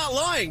 I'm not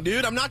lying,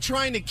 dude. I'm not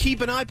trying to keep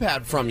an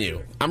iPad from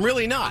you. I'm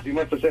really not. You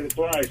must have said it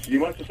twice.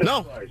 You must have said No,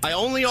 it twice. I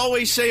only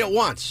always say it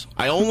once.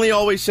 I only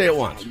always say it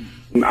once.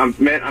 I'm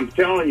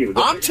telling you.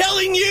 I'm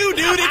telling you,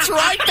 dude. It's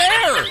right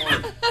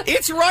there.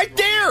 It's right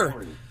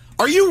there.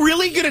 Are you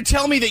really going to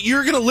tell me that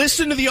you're going to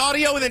listen to the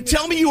audio and then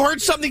tell me you heard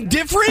something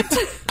different?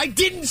 I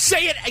didn't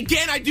say it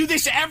again. I do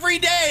this every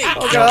day.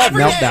 Every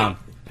day. Meltdown.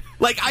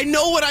 Like, I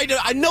know what I do.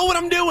 I know what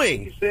I'm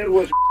doing. You said it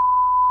was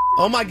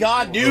Oh, my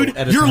God, dude.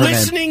 Edit You're her name.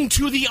 listening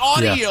to the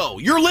audio.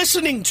 You're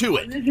listening to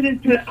it. listening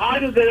to the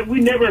audio that we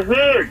never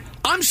heard.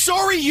 I'm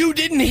sorry you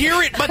didn't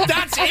hear it, but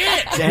that's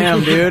it.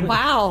 Damn, dude.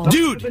 Wow.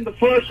 Dude, The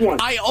first one.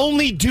 I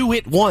only do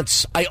it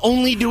once. I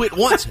only do it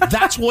once.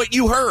 That's what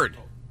you heard.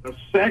 The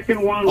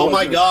second one. Oh, was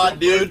my God,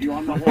 dude. You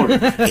on the horn.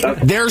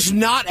 That's There's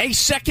not a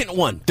second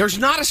one. There's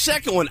not a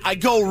second one. I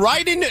go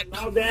right into...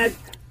 now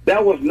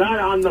that was not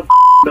on the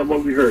that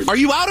what we heard. Are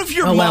you out of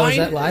your Oh, wow, mind? is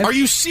that live? Are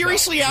you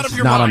seriously out of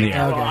your not on mind? the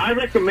air. I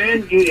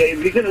recommend you,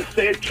 if you're going to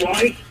say it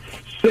twice,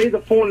 say the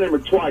phone number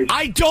twice.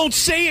 I don't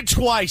say it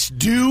twice,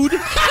 dude. I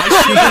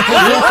say it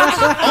once.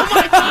 Oh,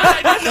 my God.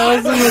 I didn't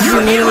know.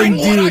 You're hearing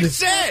what I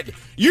said.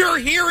 You're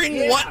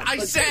hearing what I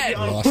said.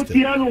 Put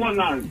the other one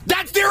on.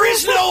 There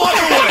is no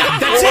other one.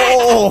 That's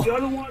it. The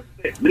other one,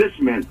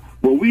 listen, man,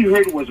 what we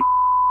heard was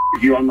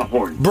you on the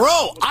horn.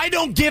 Bro, I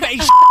don't give a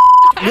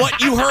what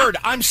you heard.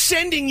 I'm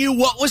sending you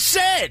what was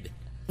said.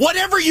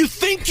 Whatever you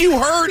think you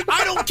heard,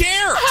 I don't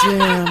care.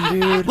 Damn,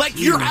 dude. Like,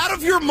 you're out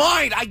of your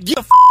mind. I give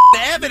the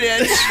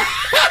evidence.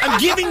 I'm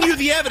giving you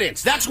the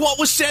evidence. That's what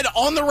was said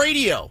on the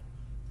radio.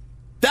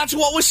 That's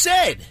what was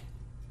said.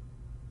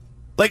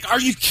 Like, are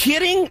you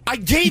kidding? I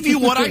gave you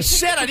what I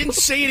said. I didn't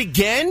say it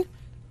again.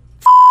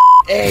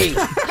 Hey.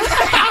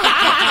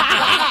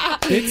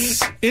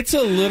 It's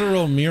a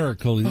literal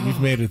miracle that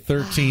you've made it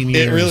 13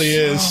 years. It really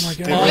is. Oh, my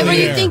God. Whoever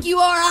you think you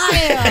are, I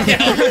am.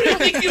 Yeah, who do you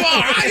think you are?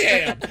 I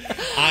am.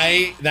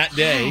 I, that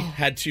day,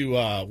 had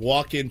to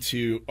walk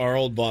into our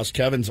old boss,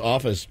 Kevin's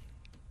office.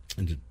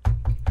 And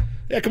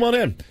yeah, come on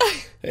in.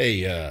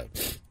 Hey,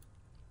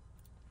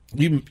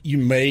 you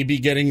may be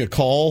getting a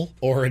call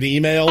or an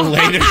email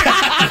later.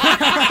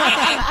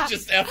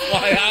 Just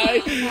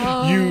FYI.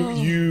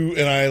 You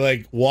and I,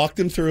 like, walked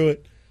him through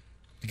it.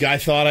 The guy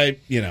thought I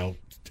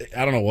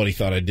don't know what he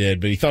thought I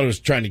did, but he thought I was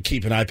trying to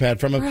keep an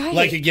iPad from him. Right.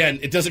 Like, again,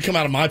 it doesn't come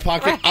out of my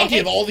pocket. Right. I'll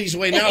give all these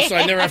away now so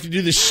I never have to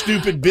do this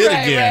stupid bid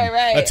again.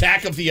 Right.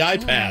 Attack of the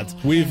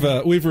iPads.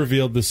 We've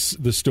revealed the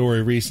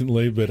story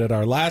recently, but at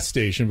our last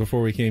station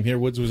before we came here,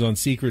 Woods was on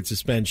secret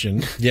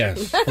suspension.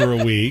 Yes. For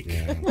a week.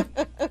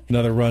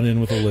 Another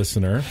run-in with a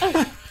listener.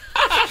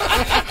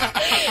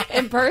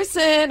 In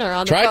person or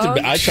on the phone?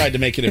 I tried to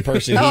make it in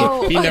person.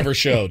 No. He never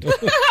showed,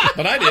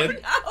 but I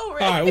did. Oh,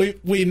 really? All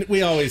right,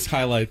 we always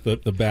highlight the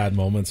bad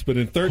moments, but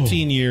in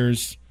 13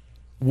 years,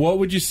 what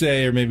would you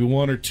say are maybe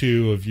one or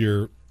two of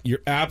your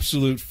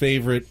absolute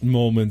favorite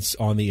moments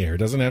on the air? It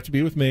doesn't have to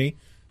be with me,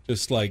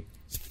 just like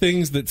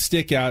things that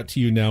stick out to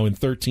you now in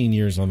 13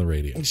 years on the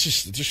radio. It's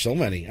just there's so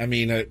many. I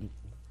mean,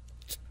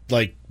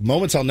 like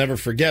moments I'll never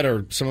forget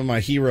are some of my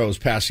heroes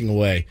passing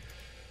away.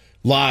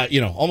 Live,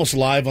 almost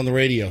live on the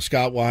radio.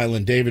 Scott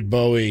Weiland, David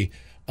Bowie,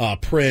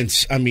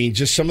 Prince. I mean,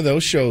 just some of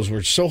those shows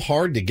were so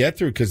hard to get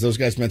through because those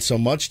guys meant so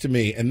much to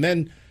me. And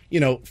then,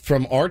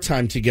 from our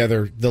time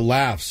together, the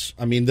laughs.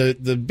 I mean, the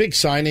big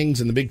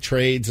signings and the big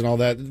trades and all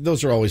that.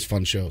 Those are always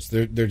fun shows.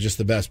 They're just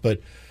the best. But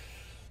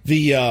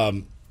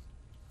the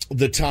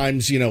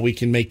times we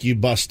can make you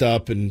bust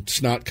up and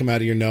snot come out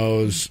of your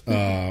nose.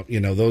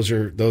 Those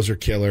are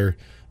killer.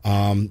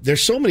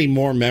 There's so many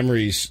more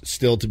memories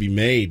still to be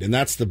made, and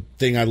that's the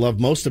thing I love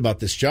most about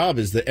this job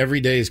is that every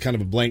day is kind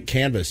of a blank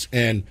canvas.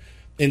 And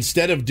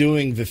instead of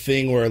doing the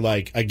thing where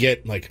like I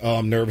get like, oh,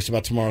 I'm nervous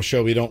about tomorrow's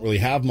show, we don't really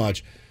have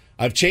much,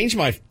 I've changed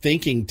my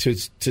thinking to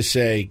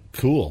say,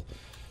 cool.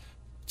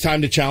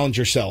 Time to challenge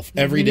yourself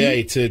every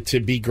day to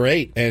be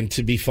great and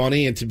to be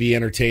funny and to be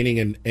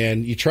entertaining,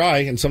 and you try,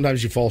 and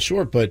sometimes you fall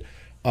short. But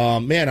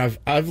man,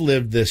 I've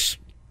lived this.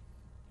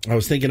 I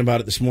was thinking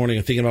about it this morning.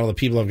 I'm thinking about all the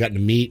people I've gotten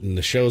to meet and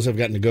the shows I've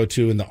gotten to go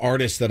to and the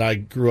artists that I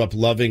grew up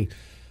loving,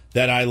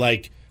 that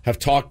I have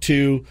talked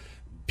to,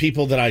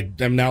 people that I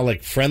am now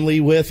friendly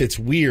with. It's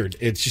weird.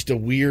 It's just a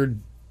weird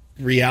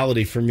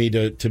reality for me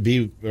to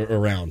be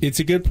around. It's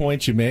a good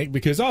point you make,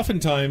 because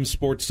oftentimes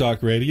sports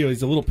talk radio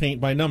is a little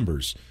paint by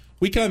numbers.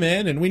 We come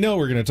in and we know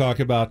we're going to talk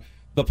about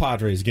the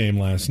Padres game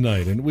last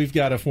night, and we've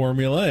got a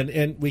formula,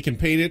 and we can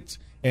paint it,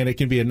 and it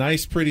can be a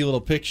nice, pretty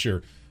little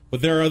picture. But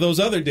there are those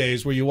other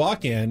days where you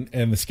walk in,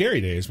 and the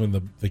scary days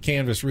when the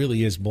canvas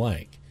really is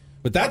blank.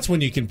 But that's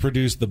when you can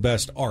produce the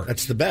best art.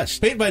 That's the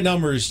best. Paint by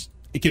numbers,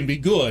 it can be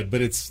good,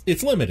 but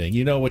it's limiting.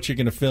 You know what you're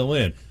going to fill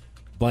in.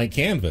 Blank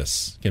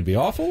canvas can be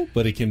awful,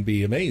 but it can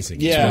be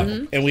amazing. Yeah,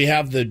 and we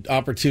have the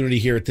opportunity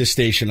here at this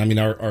station. I mean,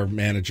 our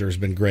manager has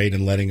been great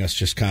in letting us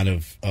just kind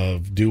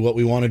of do what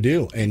we want to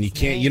do, and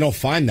you don't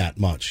find that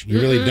much. You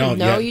really don't.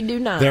 No, you do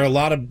not. There are a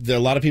lot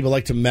of people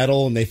like to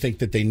meddle, and they think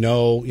that they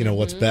know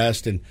what's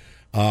best, and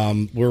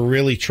we're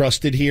really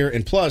trusted here.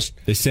 And plus,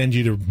 they send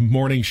you to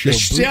morning show.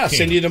 Boot camp.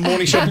 Send you to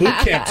morning show boot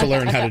camp to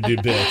learn how to do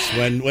bits.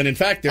 When in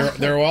fact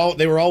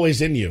they were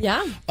always in you.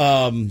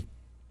 Yeah.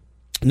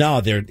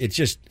 No,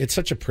 it's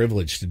such a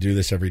privilege to do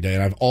this every day,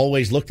 and I've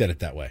always looked at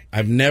it that way.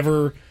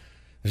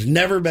 There's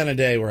never been a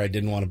day where I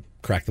didn't want to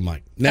crack the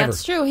mic. Never.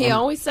 That's true. He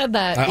always said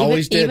that. I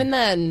always did. Even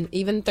then,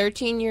 even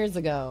 13 years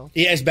ago.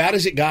 Yeah, as bad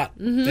as it got,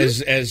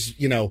 as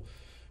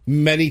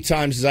many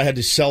times as I had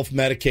to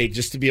self-medicate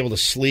just to be able to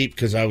sleep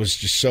because I was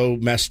just so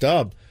messed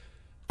up,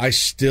 I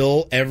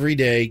still every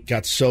day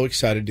got so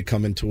excited to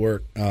come into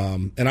work.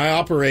 And I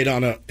operate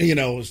on I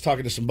was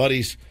talking to some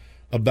buddies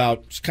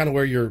about kind of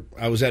where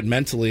I was at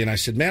mentally, and I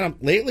said, man,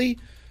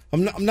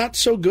 I'm not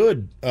so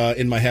good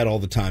in my head all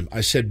the time.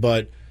 I said,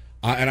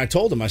 and I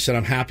told him, I said,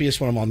 I'm happiest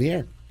when I'm on the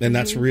air, and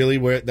that's really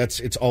where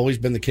it's always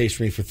been the case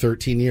for me for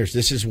 13 years.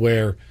 This is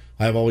where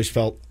I've always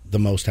felt the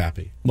most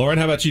happy. Lauren,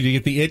 how about you? Do you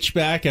get the itch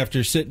back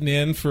after sitting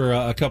in for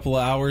a couple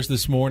of hours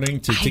this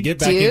morning to get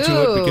back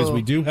into it? Because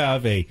we do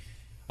have a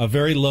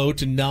very low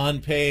to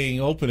non-paying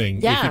opening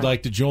if you'd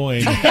like to join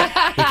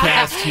the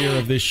cast here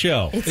of this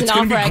show. It's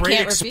going to be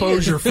great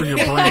exposure for your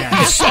brand.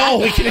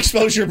 We can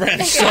expose your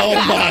brand so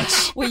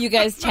much. Will you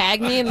guys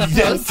tag me in the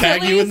post?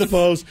 Tag you in the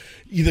post.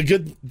 The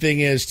good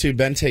thing is, too,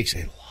 Ben takes a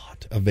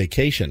lot of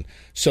vacation.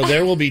 So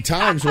there will be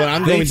times when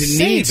I'm going to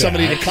need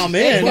somebody to come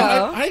in.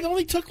 Well, I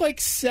only took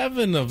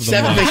 7 of them.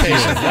 7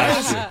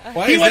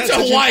 vacations. He went to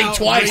Hawaii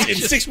twice in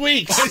 6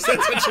 weeks. Why is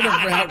that such an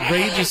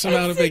outrageous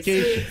amount of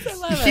vacation?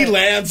 He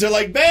lands, they're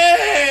like,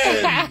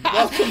 Ben,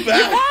 welcome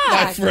back,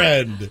 my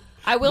friend.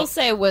 I will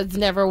say Woods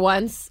never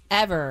once,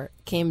 ever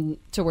came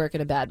to work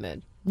in a bad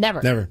mood.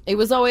 Never. It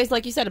was always,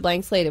 like you said, a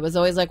blank slate. It was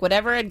always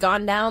whatever had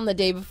gone down the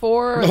day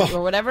before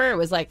or whatever. It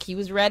was he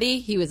was ready.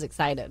 He was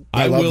excited.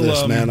 I love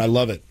this, man. I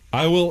love it.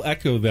 I will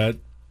echo that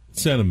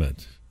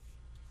sentiment.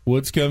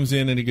 Woods comes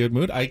in a good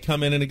mood. I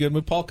come in a good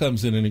mood. Paul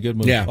comes in a good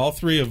mood. Yeah. All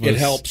three of us. It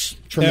helps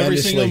tremendously. Every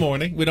single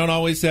morning. We don't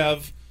always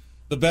have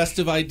the best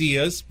of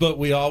ideas, but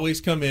we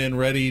always come in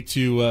ready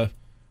to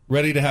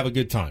have a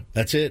good time.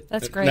 That's it.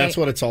 That's great. That's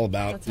what it's all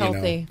about. That's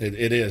healthy.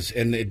 It is.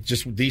 And it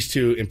just these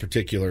two in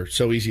particular,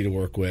 so easy to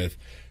work with,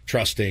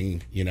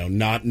 trusting,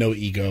 no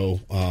ego.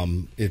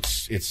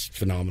 It's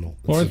phenomenal.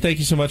 Lauren, thank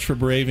you so much for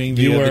braving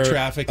the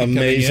traffic.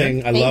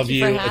 Amazing. I love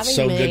you. It's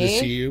so good to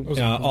see you.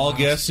 All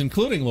guests,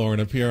 including Lauren,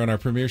 appear on our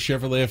Premier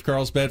Chevrolet of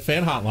Carlsbad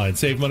fan hotline.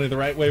 Save money the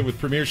right way with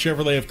Premier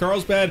Chevrolet of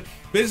Carlsbad.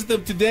 Visit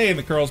them today in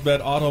the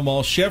Carlsbad Auto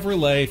Mall.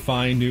 Chevrolet,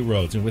 find new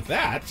roads. And with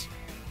that,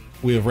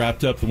 we have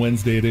wrapped up the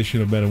Wednesday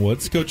edition of Ben and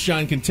Woods. Coach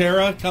John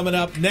Quintera coming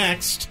up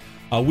next.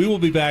 We will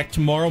be back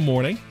tomorrow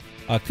morning.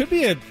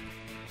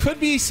 Could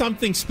be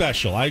something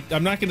special.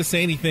 I'm not going to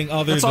say anything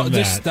other than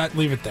that. Just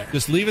leave it there.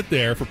 Just leave it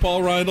there. For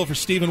Paul Reindl, for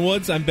Stephen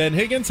Woods, I'm Ben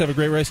Higgins. Have a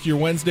great rest of your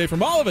Wednesday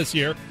from all of us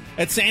here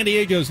at San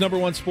Diego's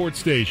 #1 sports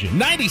station,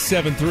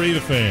 97.3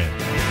 The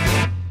Fan.